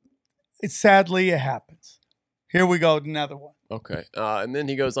 sadly, it happens. Here we go, another one. Okay. And then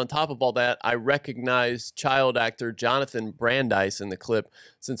he goes, on top of all that, I recognize child actor Jonathan Brandis in the clip.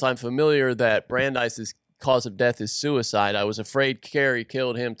 Since I'm familiar that Brandeis's cause of death is suicide, I was afraid Carrey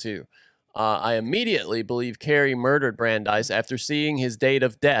killed him too. I immediately believe Carrey murdered Brandeis after seeing his date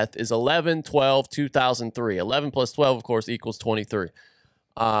of death is 11/12/2003. 11 plus 12, of course, equals 23.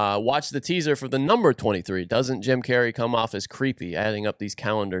 Watch the teaser for the number 23. Doesn't Jim Carrey come off as creepy, adding up these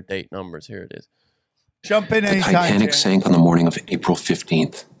calendar date numbers? Here it is. Jump in anytime. The Titanic sank on the morning of April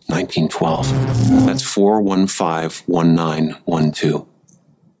 15th, 1912. That's 4-1-5-1-9-1-2.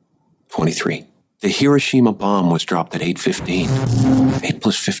 23. The Hiroshima bomb was dropped at 8:15. 8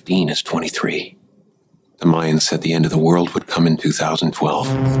 plus 15 is 23. The Mayans said the end of the world would come in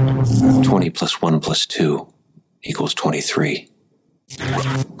 2012. 20 plus 1 plus 2 equals 23.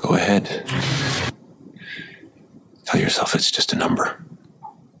 Go ahead. Tell yourself it's just a number.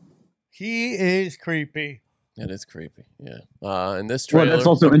 He is creepy. It is creepy. Yeah. And this Well, trailer. that's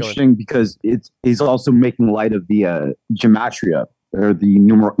also interesting because he's also making light of the gematria, or the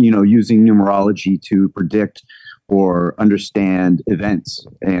using numerology to predict or understand events,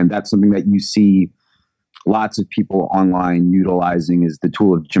 and that's something that you see lots of people online utilizing, is the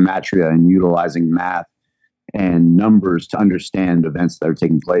tool of gematria and utilizing math and numbers to understand events that are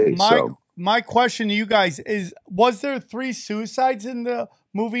taking place. My question to you guys is: was there 3 suicides in the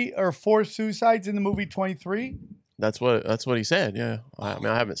movie, or 4 suicides in the movie 23? That's what he said. Yeah. I mean,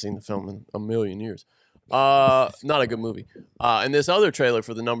 I haven't seen the film in a million years. Not a good movie. And this other trailer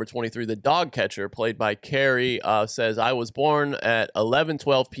for the number 23, the dog catcher, played by Carrie, says, I was born at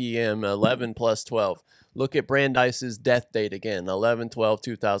 11:12 p.m., 11 plus 12. Look at Brandeis's death date again,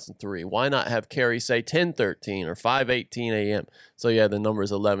 11/12/2003. Why not have Carrie say 10:13 or 5:18 a.m.? So yeah, the number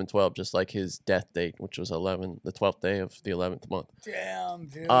is 11/12, just like his death date, which was the 12th day of the 11th month. Damn,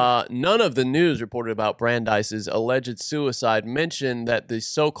 dude. None of the news reported about Brandeis's alleged suicide mentioned that the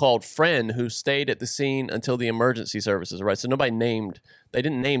so-called friend who stayed at the scene until the emergency services arrived. So they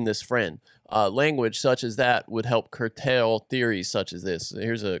didn't name this friend. Language such as that would help curtail theories such as this.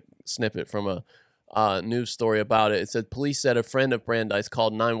 Here's a snippet from a news story about it. It said police said a friend of Brandeis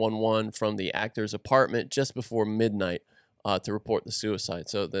called 911 from the actor's apartment just before midnight to report the suicide.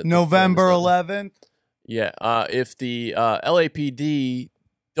 So that November 11th. Yeah. If the LAPD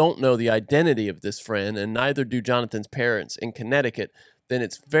don't know the identity of this friend, and neither do Jonathan's parents in Connecticut, then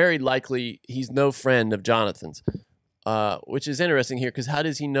it's very likely he's no friend of Jonathan's. Which is interesting here, because how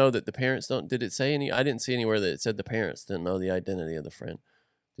does he know that the parents don't? Did it say any? I didn't see anywhere that it said the parents didn't know the identity of the friend.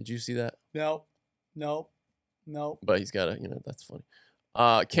 Did you see that? No. But he's got that's funny.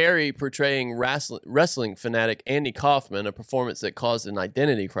 Carrie portraying wrestling fanatic Andy Kaufman, a performance that caused an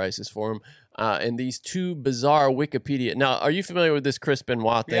identity crisis for him. And these 2 bizarre Wikipedia. Now, are you familiar with this Chris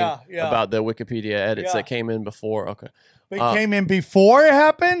Benoit thing about the Wikipedia edits that came in before? Okay. It came in before it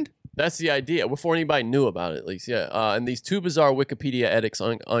happened? That's the idea, before anybody knew about it, at least, yeah. And these 2 bizarre Wikipedia edits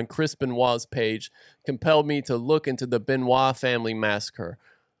on Chris Benoit's page compelled me to look into the Benoit family massacre.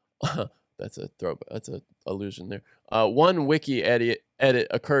 That's a throwback. That's an allusion there. One wiki edit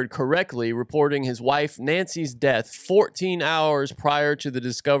occurred correctly, reporting his wife Nancy's death 14 hours prior to the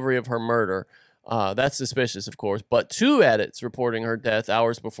discovery of her murder. That's suspicious, of course. But 2 edits reporting her death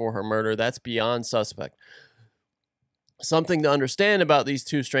hours before her murder. That's beyond suspect. Something to understand about these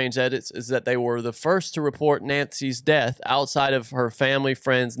 2 strange edits is that they were the first to report Nancy's death outside of her family,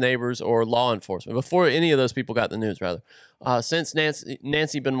 friends, neighbors, or law enforcement, before any of those people got the news, rather. Since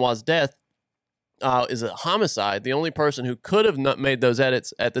Nancy Benoit's death is a homicide, the only person who could have not made those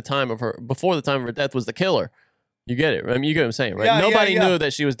edits before the time of her death was the killer. You get it? I mean, you get what I'm saying, right? Nobody knew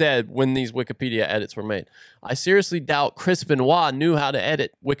that she was dead when these Wikipedia edits were made. I seriously doubt Chris Benoit knew how to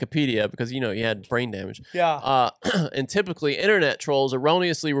edit Wikipedia because, he had brain damage. Yeah. And typically, internet trolls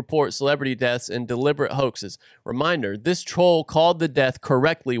erroneously report celebrity deaths and deliberate hoaxes. Reminder, this troll called the death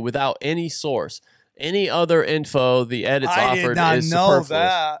correctly without any source. Any other info the edits offered is superfluous. I did not know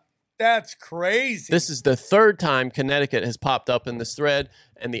that. That's crazy. This is the 3rd time Connecticut has popped up in this thread,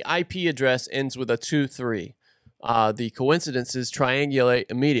 and the IP address ends with a 23. The coincidences triangulate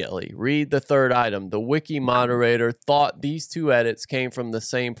immediately. Read the 3rd item. The wiki moderator thought these 2 edits came from the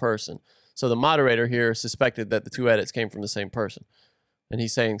same person. So the moderator here suspected that the 2 edits came from the same person. And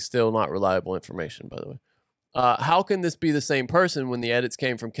he's saying still not reliable information, by the way. How can this be the same person when the edits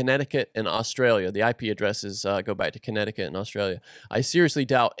came from Connecticut and Australia? The IP addresses go back to Connecticut and Australia. I seriously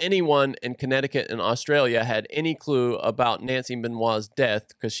doubt anyone in Connecticut and Australia had any clue about Nancy Benoit's death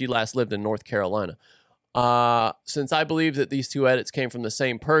because she last lived in North Carolina. Since I believe that these 2 edits came from the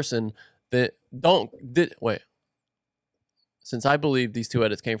same person, Since I believe these 2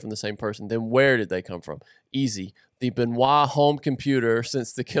 edits came from the same person, then where did they come from? Easy. The Benoit home computer,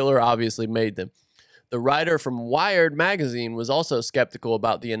 since the killer obviously made them. The writer from Wired magazine was also skeptical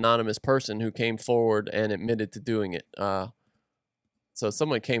about the anonymous person who came forward and admitted to doing it. So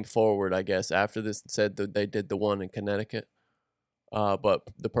someone came forward, I guess, after this said that they did the one in Connecticut. But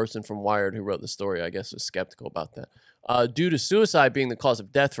the person from Wired who wrote the story, I guess, was skeptical about that. Due to suicide being the cause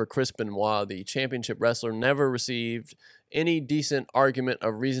of death for Chris Benoit, the championship wrestler never received any decent argument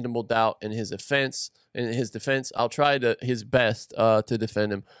of reasonable doubt in his defense. I'll try his best to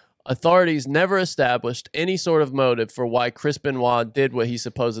defend him. Authorities never established any sort of motive for why Chris Benoit did what he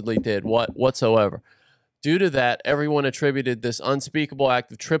supposedly did, whatsoever. Due to that, everyone attributed this unspeakable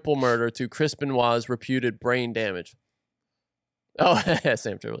act of triple murder to Chris Benoit's reputed brain damage. Oh,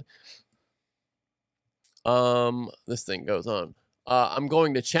 Sam Tripoli. This thing goes on. I'm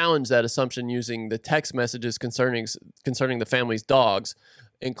going to challenge that assumption using the text messages concerning the family's dogs,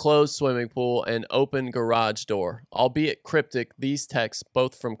 enclosed swimming pool, and open garage door. Albeit cryptic, these texts,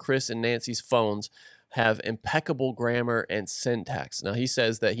 both from Chris and Nancy's phones, have impeccable grammar and syntax. Now, he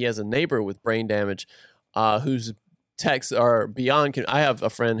says that he has a neighbor with brain damage whose texts are beyond... I have a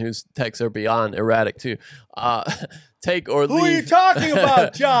friend whose texts are beyond erratic, too. Take or leave. Who are you talking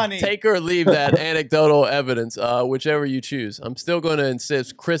about, Johnny? Take or leave that anecdotal evidence, whichever you choose. I'm still going to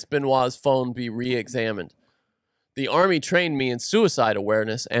insist Chris Benoit's phone be re-examined. The Army trained me in suicide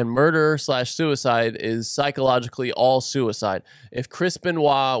awareness, and murder/suicide is psychologically all suicide. If Chris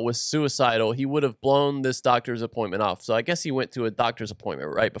Benoit was suicidal, he would have blown this doctor's appointment off. So I guess he went to a doctor's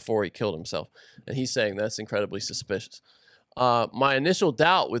appointment right before he killed himself. And he's saying that's incredibly suspicious. My initial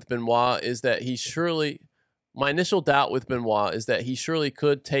doubt with Benoit is that he surely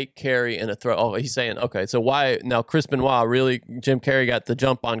could take Carrie in a throw. Oh, he's saying, okay, so why now Chris Benoit, really Jim Carrey got the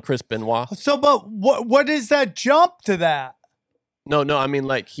jump on Chris Benoit? So, but what is that jump to that? No, I mean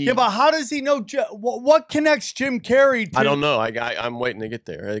like he... Yeah, but how does he know, what connects Jim Carrey to... I don't know, I'm waiting to get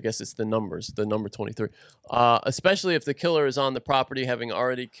there. I guess it's the numbers, the number 23. Especially if the killer is on the property, having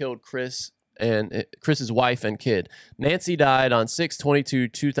already killed Chris and Chris's wife and kid. Nancy died on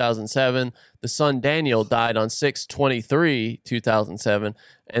 6/22/2007. The son Daniel died on 6/23/2007,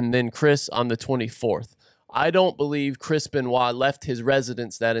 and then Chris on the 24th. I don't believe Chris Benoit left his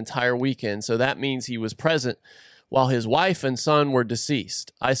residence that entire weekend, so that means he was present while his wife and son were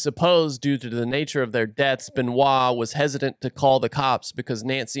deceased. I suppose due to the nature of their deaths, Benoit was hesitant to call the cops because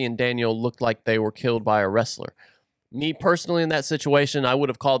Nancy and Daniel looked like they were killed by a wrestler. Me personally in that situation, I would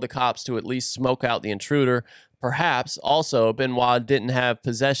have called the cops to at least smoke out the intruder. Perhaps also Benoit didn't have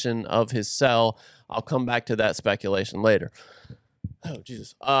possession of his cell. I'll come back to that speculation later. Oh,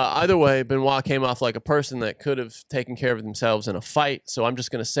 Jesus. Either way, Benoit came off like a person that could have taken care of themselves in a fight. So I'm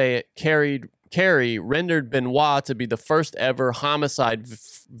just going to say it. Carrie rendered Benoit to be the first ever homicide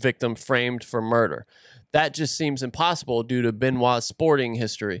victim framed for murder. That just seems impossible due to Benoit's sporting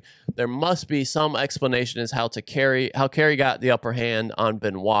history. There must be some explanation as how Carrie got the upper hand on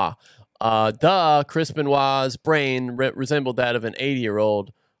Benoit. Chris Benoit's brain resembled that of an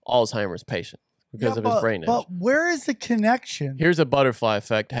 80-year-old Alzheimer's patient because of his brain damage. But where is the connection? Here's a butterfly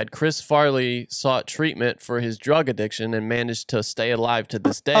effect. Had Chris Farley sought treatment for his drug addiction and managed to stay alive to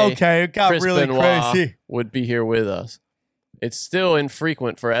this day, okay, it got Chris really Benoit crazy. would be here with us. It's still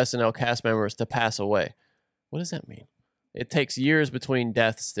infrequent for SNL cast members to pass away. What does that mean? It takes years between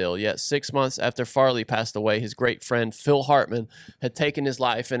deaths still, yet 6 months after Farley passed away, his great friend Phil Hartman had taken his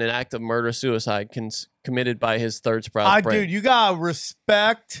life in an act of murder-suicide committed by his third sprout brain. Dude, you gotta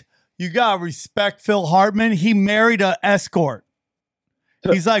respect Phil Hartman. He married an escort.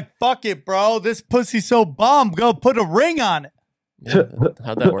 He's like, fuck it, bro. This pussy's so bum. Go put a ring on it. Yeah,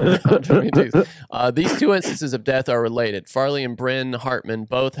 how'd that work? These two instances of death are related. Farley and Bryn Hartman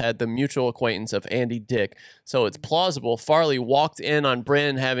both had the mutual acquaintance of Andy Dick, so it's plausible Farley walked in on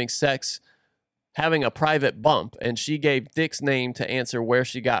Bryn having a private bump, and she gave Dick's name to answer where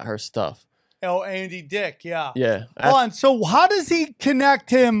she got her stuff. Oh, Andy Dick, yeah. Yeah. Hold on, so how does he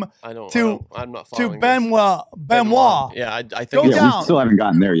connect him I'm not to following Benoit? Yeah, I think Go Yeah, down. we still haven't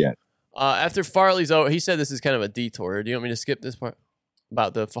gotten there yet. after Farley's over, he said this is kind of a detour. Do you want me to skip this part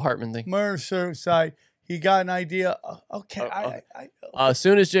about the Hartman thing? Murder suicide. He got an idea. Okay. As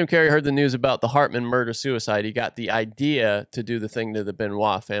soon as Jim Carrey heard the news about the Hartman murder suicide, he got the idea to do the thing to the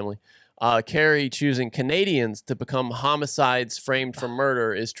Benoit family. Carrey choosing Canadians to become homicides framed for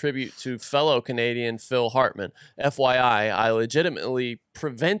murder is tribute to fellow Canadian Phil Hartman. FYI, I legitimately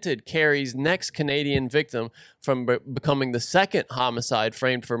prevented Carrey's next Canadian victim from becoming the second homicide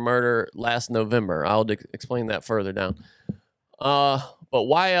framed for murder last November. I'll explain that further down. But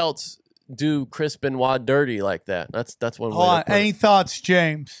why else do Chris Benoit dirty like that? That's one way. Hold on. Any thoughts,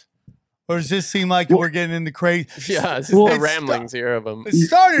 James? Or does this seem like we're getting into crazy? Yeah, it's just the ramblings here of him. It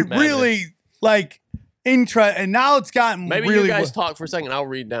started really like and now it's gotten Maybe really. You guys talk for a second. I'll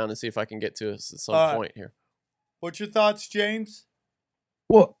read down and see if I can get to some point here. What's your thoughts, James?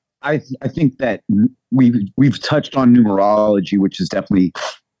 Well, I think that we've touched on numerology, which is definitely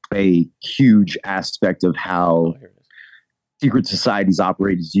a huge aspect of how secret societies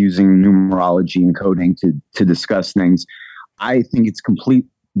operate, is using numerology and coding to discuss things. I think it's complete.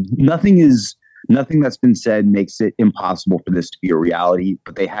 Nothing that's been said makes it impossible for this to be a reality,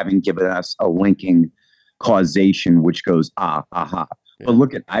 but they haven't given us a linking causation which goes aha. Yeah. But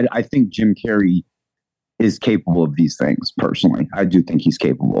look at I think Jim Carrey is capable of these things. Personally, I do think he's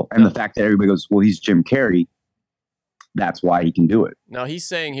capable, and the fact that everybody goes, well, he's Jim Carrey. that's why he can do it. Now he's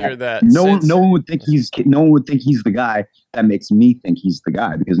saying here that no one would think he's the guy that makes me think he's the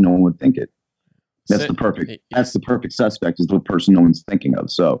guy, because no one would think it. That's the perfect suspect, is the person no one's thinking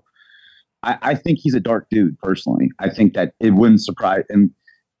of. So I think he's a dark dude personally. I think that it wouldn't surprise, and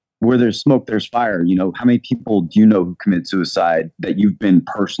where there's smoke, there's fire. You know, how many people do you know who commit suicide that you've been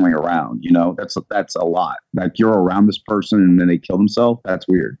personally around? You know, that's a lot. Like, you're around this person and then they kill themselves. That's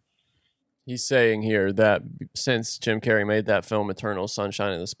weird. He's saying here that since Jim Carrey made that film Eternal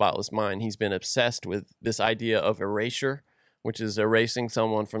Sunshine of the Spotless Mind, he's been obsessed with this idea of erasure, which is erasing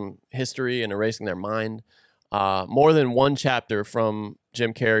someone from history and erasing their mind. More than one chapter from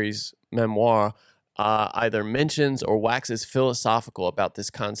Jim Carrey's memoir either mentions or waxes philosophical about this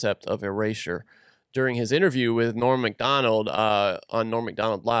concept of erasure. During his interview with Norm Macdonald on Norm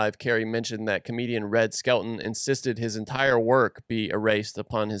Macdonald Live, Carrey mentioned that comedian Red Skelton insisted his entire work be erased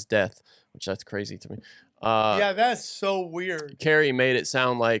upon his death, which that's crazy to me. Yeah, that's so weird. Carrey made it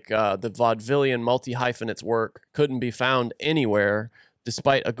sound like the vaudevillian multi-hyphenate's work couldn't be found anywhere,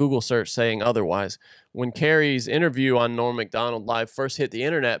 despite a Google search saying otherwise. When Carrey's interview on Norm Macdonald Live first hit the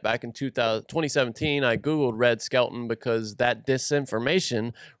internet back in 2017, I Googled Red Skelton because that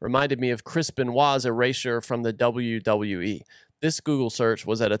disinformation reminded me of Chris Benoit's erasure from the WWE. This Google search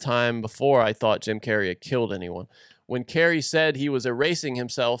was at a time before I thought Jim Carrey had killed anyone. When Carrey said he was erasing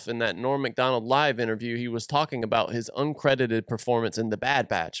himself in that Norm Macdonald Live interview, he was talking about his uncredited performance in The Bad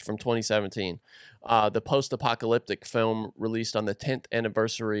Batch from 2017, the post-apocalyptic film released on the 10th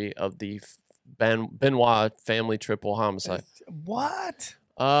anniversary of the Benoit family triple homicide. What?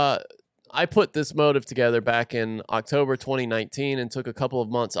 I put this motive together back in October 2019 and took a couple of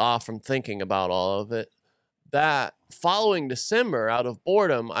months off from thinking about all of it. That following December, out of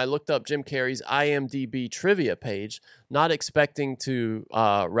boredom, I looked up Jim Carrey's IMDb trivia page, not expecting to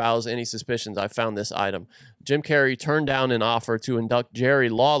rouse any suspicions. I found this item. Jim Carrey turned down an offer to induct Jerry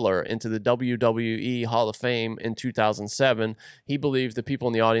Lawler into the WWE Hall of Fame in 2007. He believed the people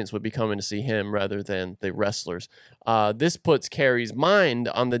in the audience would be coming to see him rather than the wrestlers. This puts Carrey's mind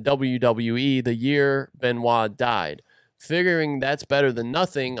on the WWE the year Benoit died. Figuring that's better than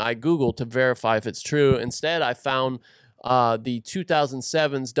nothing, I Googled to verify if it's true. Instead, I found the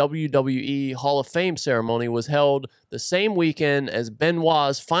 2007's WWE Hall of Fame ceremony was held the same weekend as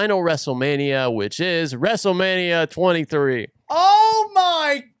Benoit's final WrestleMania, which is WrestleMania 23. Oh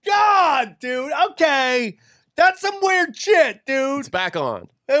my God, dude. Okay. That's some weird shit, dude. It's back on.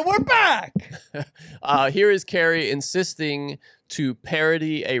 And we're back. Here is Carrey insisting to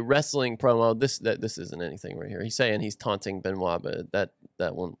parody a wrestling promo. This isn't anything right here. He's saying he's taunting Benoit, but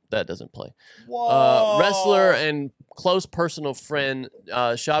that doesn't play. Whoa. Wrestler and close personal friend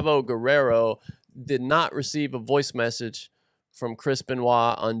Chavo Guerrero did not receive a voice message from Chris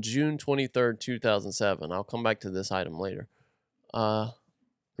Benoit on June 23rd, 2007. I'll come back to this item later.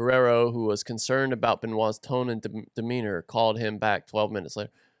 Guerrero, who was concerned about Benoit's tone and demeanor, called him back 12 minutes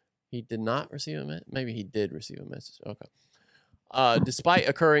later. He did not receive a message? Maybe he did receive a message. Okay. Despite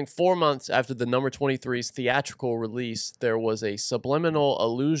occurring 4 months after the number 23's theatrical release, there was a subliminal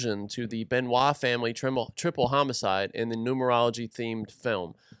allusion to the Benoit family triple homicide in the numerology-themed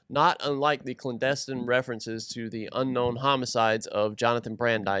film, not unlike the clandestine references to the unknown homicides of Jonathan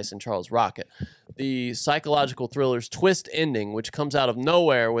Brandis and Charles Rocket. The psychological thriller's twist ending, which comes out of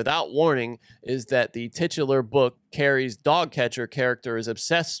nowhere without warning, is that the titular book Carrey's dog catcher character is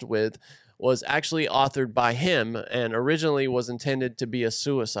obsessed with was actually authored by him and originally was intended to be a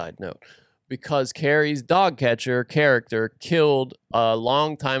suicide note because Carrey's dog catcher character killed a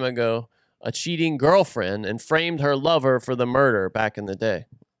long time ago a cheating girlfriend and framed her lover for the murder back in the day.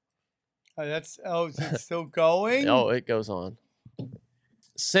 Is it still going? Oh, it goes on.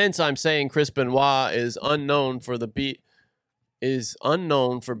 Since I'm saying Chris Benoit is unknown for being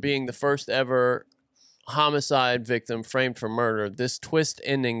the first ever homicide victim framed for murder, this twist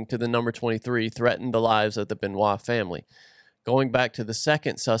ending to the number 23 threatened the lives of the Benoit family. Going back to the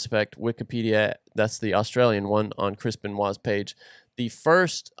second suspect, Wikipedia, that's the Australian one on Chris Benoit's page, the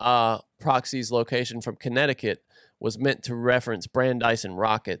first proxy's location from Connecticut was meant to reference Brandeis and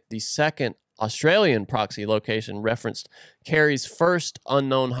Rocket. The second Australian proxy location referenced Carrey's first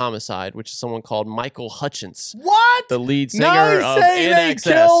unknown homicide, which is someone called Michael Hutchence. What? The lead singer of NXS.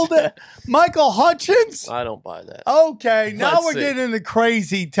 They killed Michael Hutchence? I don't buy that. Okay, now we're getting into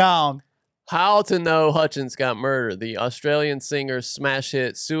crazy town. How to Know Hutchence Got Murdered. The Australian singer's smash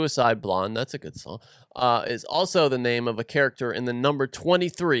hit Suicide Blonde, that's a good song, is also the name of a character in the number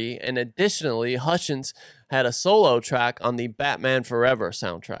 23. And additionally, Hutchence had a solo track on the Batman Forever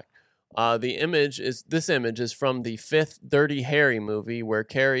soundtrack. This image is from the 5th Dirty Harry movie, where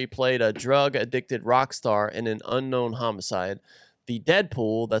Carey played a drug-addicted rock star in an unknown homicide. The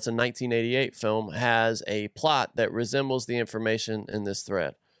Deadpool, that's a 1988 film, has a plot that resembles the information in this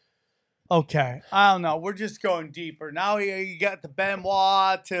thread. Okay, I don't know. We're just going deeper. Now you got the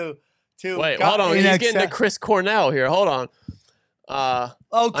Benoit to Wait, hold on. He's getting to Chris Cornell here. Hold on.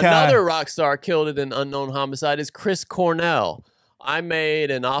 Okay. Another rock star killed in an unknown homicide is Chris Cornell. I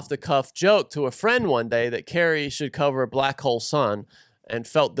made an off-the-cuff joke to a friend one day that Carey should cover Black Hole Sun, and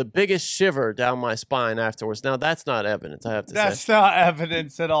felt the biggest shiver down my spine afterwards. Now, that's not evidence, I have to say. That's not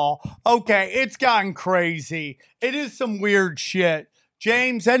evidence at all. Okay, it's gotten crazy. It is some weird shit.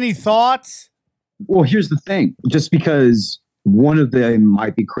 James, any thoughts? Well, here's the thing. Just because one of them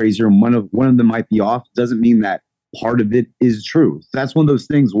might be crazier and one of them might be off doesn't mean that part of it is true. That's one of those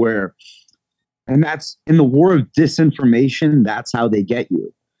things where, and that's in the war of disinformation, that's how they get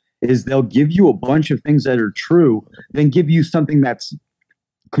you, is they'll give you a bunch of things that are true, then give you something that's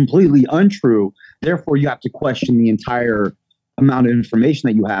completely untrue. Therefore, you have to question the entire amount of information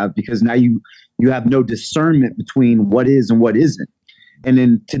that you have, because now you have no discernment between what is and what isn't. And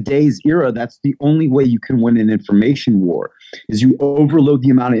in today's era, that's the only way you can win an information war, is you overload the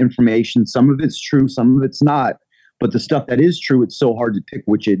amount of information. Some of it's true, some of it's not. But the stuff that is true, it's so hard to pick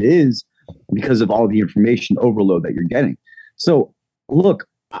which it is because of all the information overload that you're getting. So look,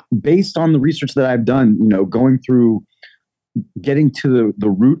 based on the research that I've done, going through getting to the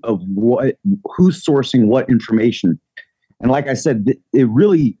root of who's sourcing what information. And like I said,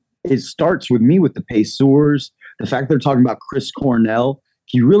 it starts with me with the Pacers. The fact they're talking about Chris Cornell,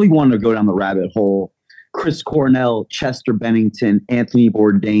 if you really want to go down the rabbit hole, Chris Cornell, Chester Bennington, Anthony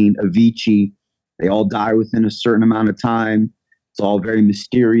Bourdain, Avicii, they all die within a certain amount of time. It's all very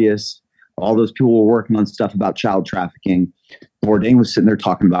mysterious. All those people were working on stuff about child trafficking. Bourdain was sitting there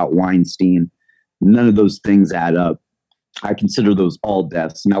talking about Weinstein. None of those things add up. I consider those all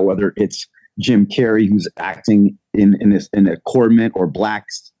deaths. Now, whether it's Jim Carrey, who's acting in a Corpsman, or black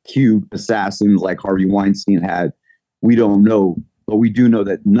cube assassins like Harvey Weinstein had, we don't know. But we do know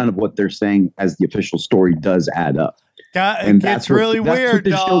that none of what they're saying as the official story does add up. And that's really weird.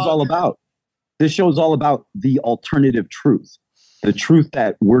 That's what this show's all about. This show is all about the alternative truth, the truth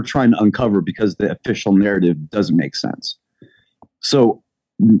that we're trying to uncover because the official narrative doesn't make sense. So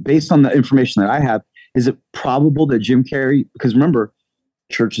based on the information that I have, is it probable that Jim Carrey, because remember,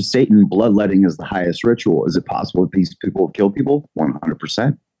 Church of Satan, bloodletting is the highest ritual. Is it possible that these people kill people?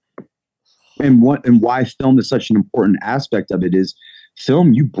 100%. And why film is such an important aspect of it is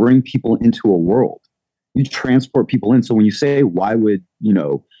film, you bring people into a world. You transport people in. So when you say, why would,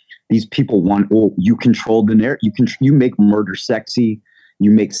 these people you control the narrative. You make murder sexy.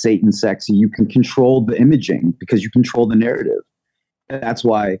 You make Satan sexy. You can control the imaging because you control the narrative. That's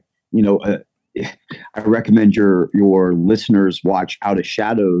why, I recommend your listeners watch Out of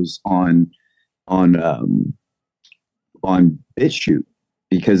Shadows on BitChute,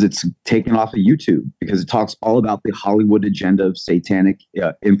 because it's taken off of YouTube, because it talks all about the Hollywood agenda of satanic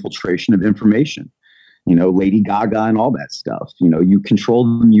infiltration of information. Lady Gaga and all that stuff. You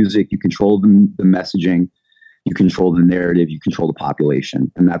control the music, you control the messaging, you control the narrative, you control the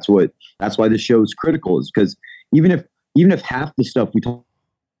population, and that's why this show is critical. Is because even if half the stuff we talk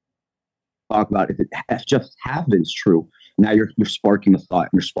about, if just half of it is true, now you're sparking a thought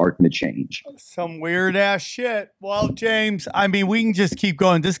and you're sparking a change. Some weird ass shit. Well, James, we can just keep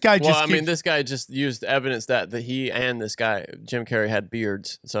going. This guy this guy just used evidence that he and this guy, Jim Carrey, had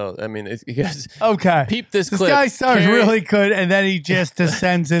beards. So, okay. Peep this clip. This guy sounds really good, and then he just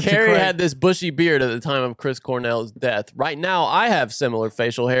descends into Carey had this bushy beard at the time of Chris Cornell's death. Right now, I have similar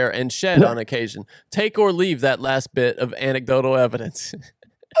facial hair and shed on occasion. Take or leave that last bit of anecdotal evidence.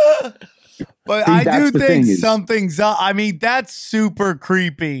 But I do think something's up. That's super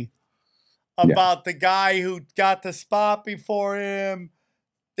creepy about the guy who got the spot before him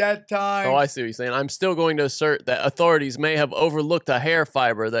that time. Oh, I see what you're saying. I'm still going to assert that authorities may have overlooked a hair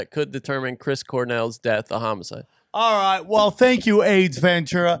fiber that could determine Chris Cornell's death a homicide. All right. Well, thank you, AIDS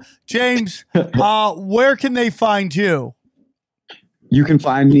Ventura. James, where can they find you? You can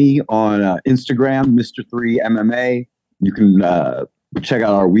find me on Instagram, Mr3MMA. You can check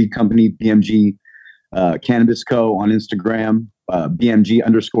out our weed company, BMG Cannabis Co. on Instagram,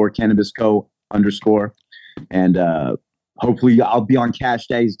 BMG_Cannabis Co. And hopefully I'll be on Cash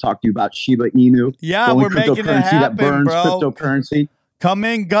Days to talk to you about Shiba Inu. Yeah, we're making it happen, that burns, bro. Cryptocurrency. Come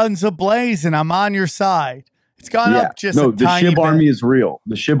in guns a-blazing. I'm on your side. It's gone up just a tiny bit. The SHIB army is real.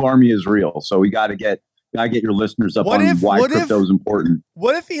 The SHIB army is real. So we got to get Gotta get your listeners up on why crypto is important.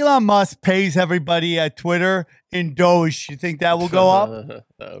 What if Elon Musk pays everybody at Twitter in Doge? You think that will go up?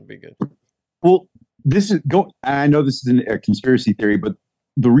 That would be good. Well, I know this is a conspiracy theory, but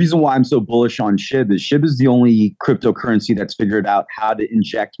the reason why I'm so bullish on SHIB is the only cryptocurrency that's figured out how to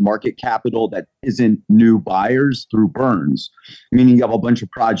inject market capital that isn't new buyers through burns. Meaning you have a bunch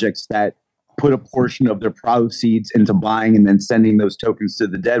of projects that put a portion of their proceeds into buying and then sending those tokens to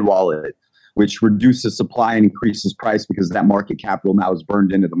the dead wallet, which reduces supply and increases price because that market capital now is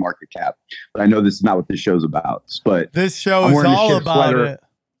burned into the market cap. But I know this is not what this show's about. But this show is all about it.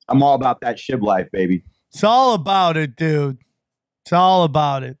 I'm all about that SHIB life, baby. It's all about it, dude. It's all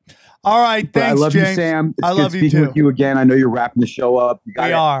about it. All right, thanks, I love James. you, Sam. It's I good love you speaking too. with you again. I know you're wrapping the show up. You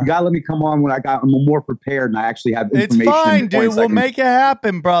gotta let me come on when I'm more prepared and I actually have information. It's fine, dude. We'll make it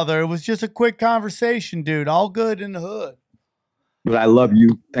happen, brother. It was just a quick conversation, dude. All good in the hood. But I love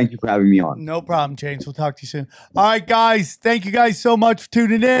you. Thank you for having me on. No problem, James. We'll talk to you soon. All right, guys. Thank you guys so much for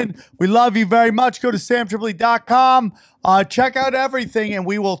tuning in. We love you very much. Go to samtripoli.com. Check out everything, and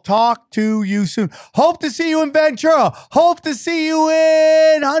we will talk to you soon. Hope to see you in Ventura. Hope to see you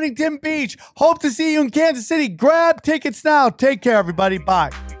in Huntington Beach. Hope to see you in Kansas City. Grab tickets now. Take care, everybody.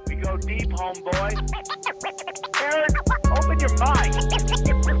 Bye. We go deep, homeboy. Aaron, open your mind.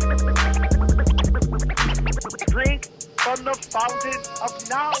 Drink from the fountain of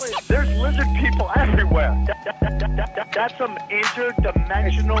knowledge. There's lizard people everywhere. That's some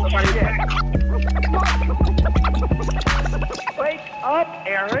interdimensional shit. Wake up,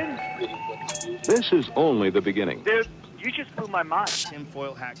 Aaron. This is only the beginning. Dude, you just blew my mind.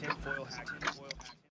 Tinfoil hat.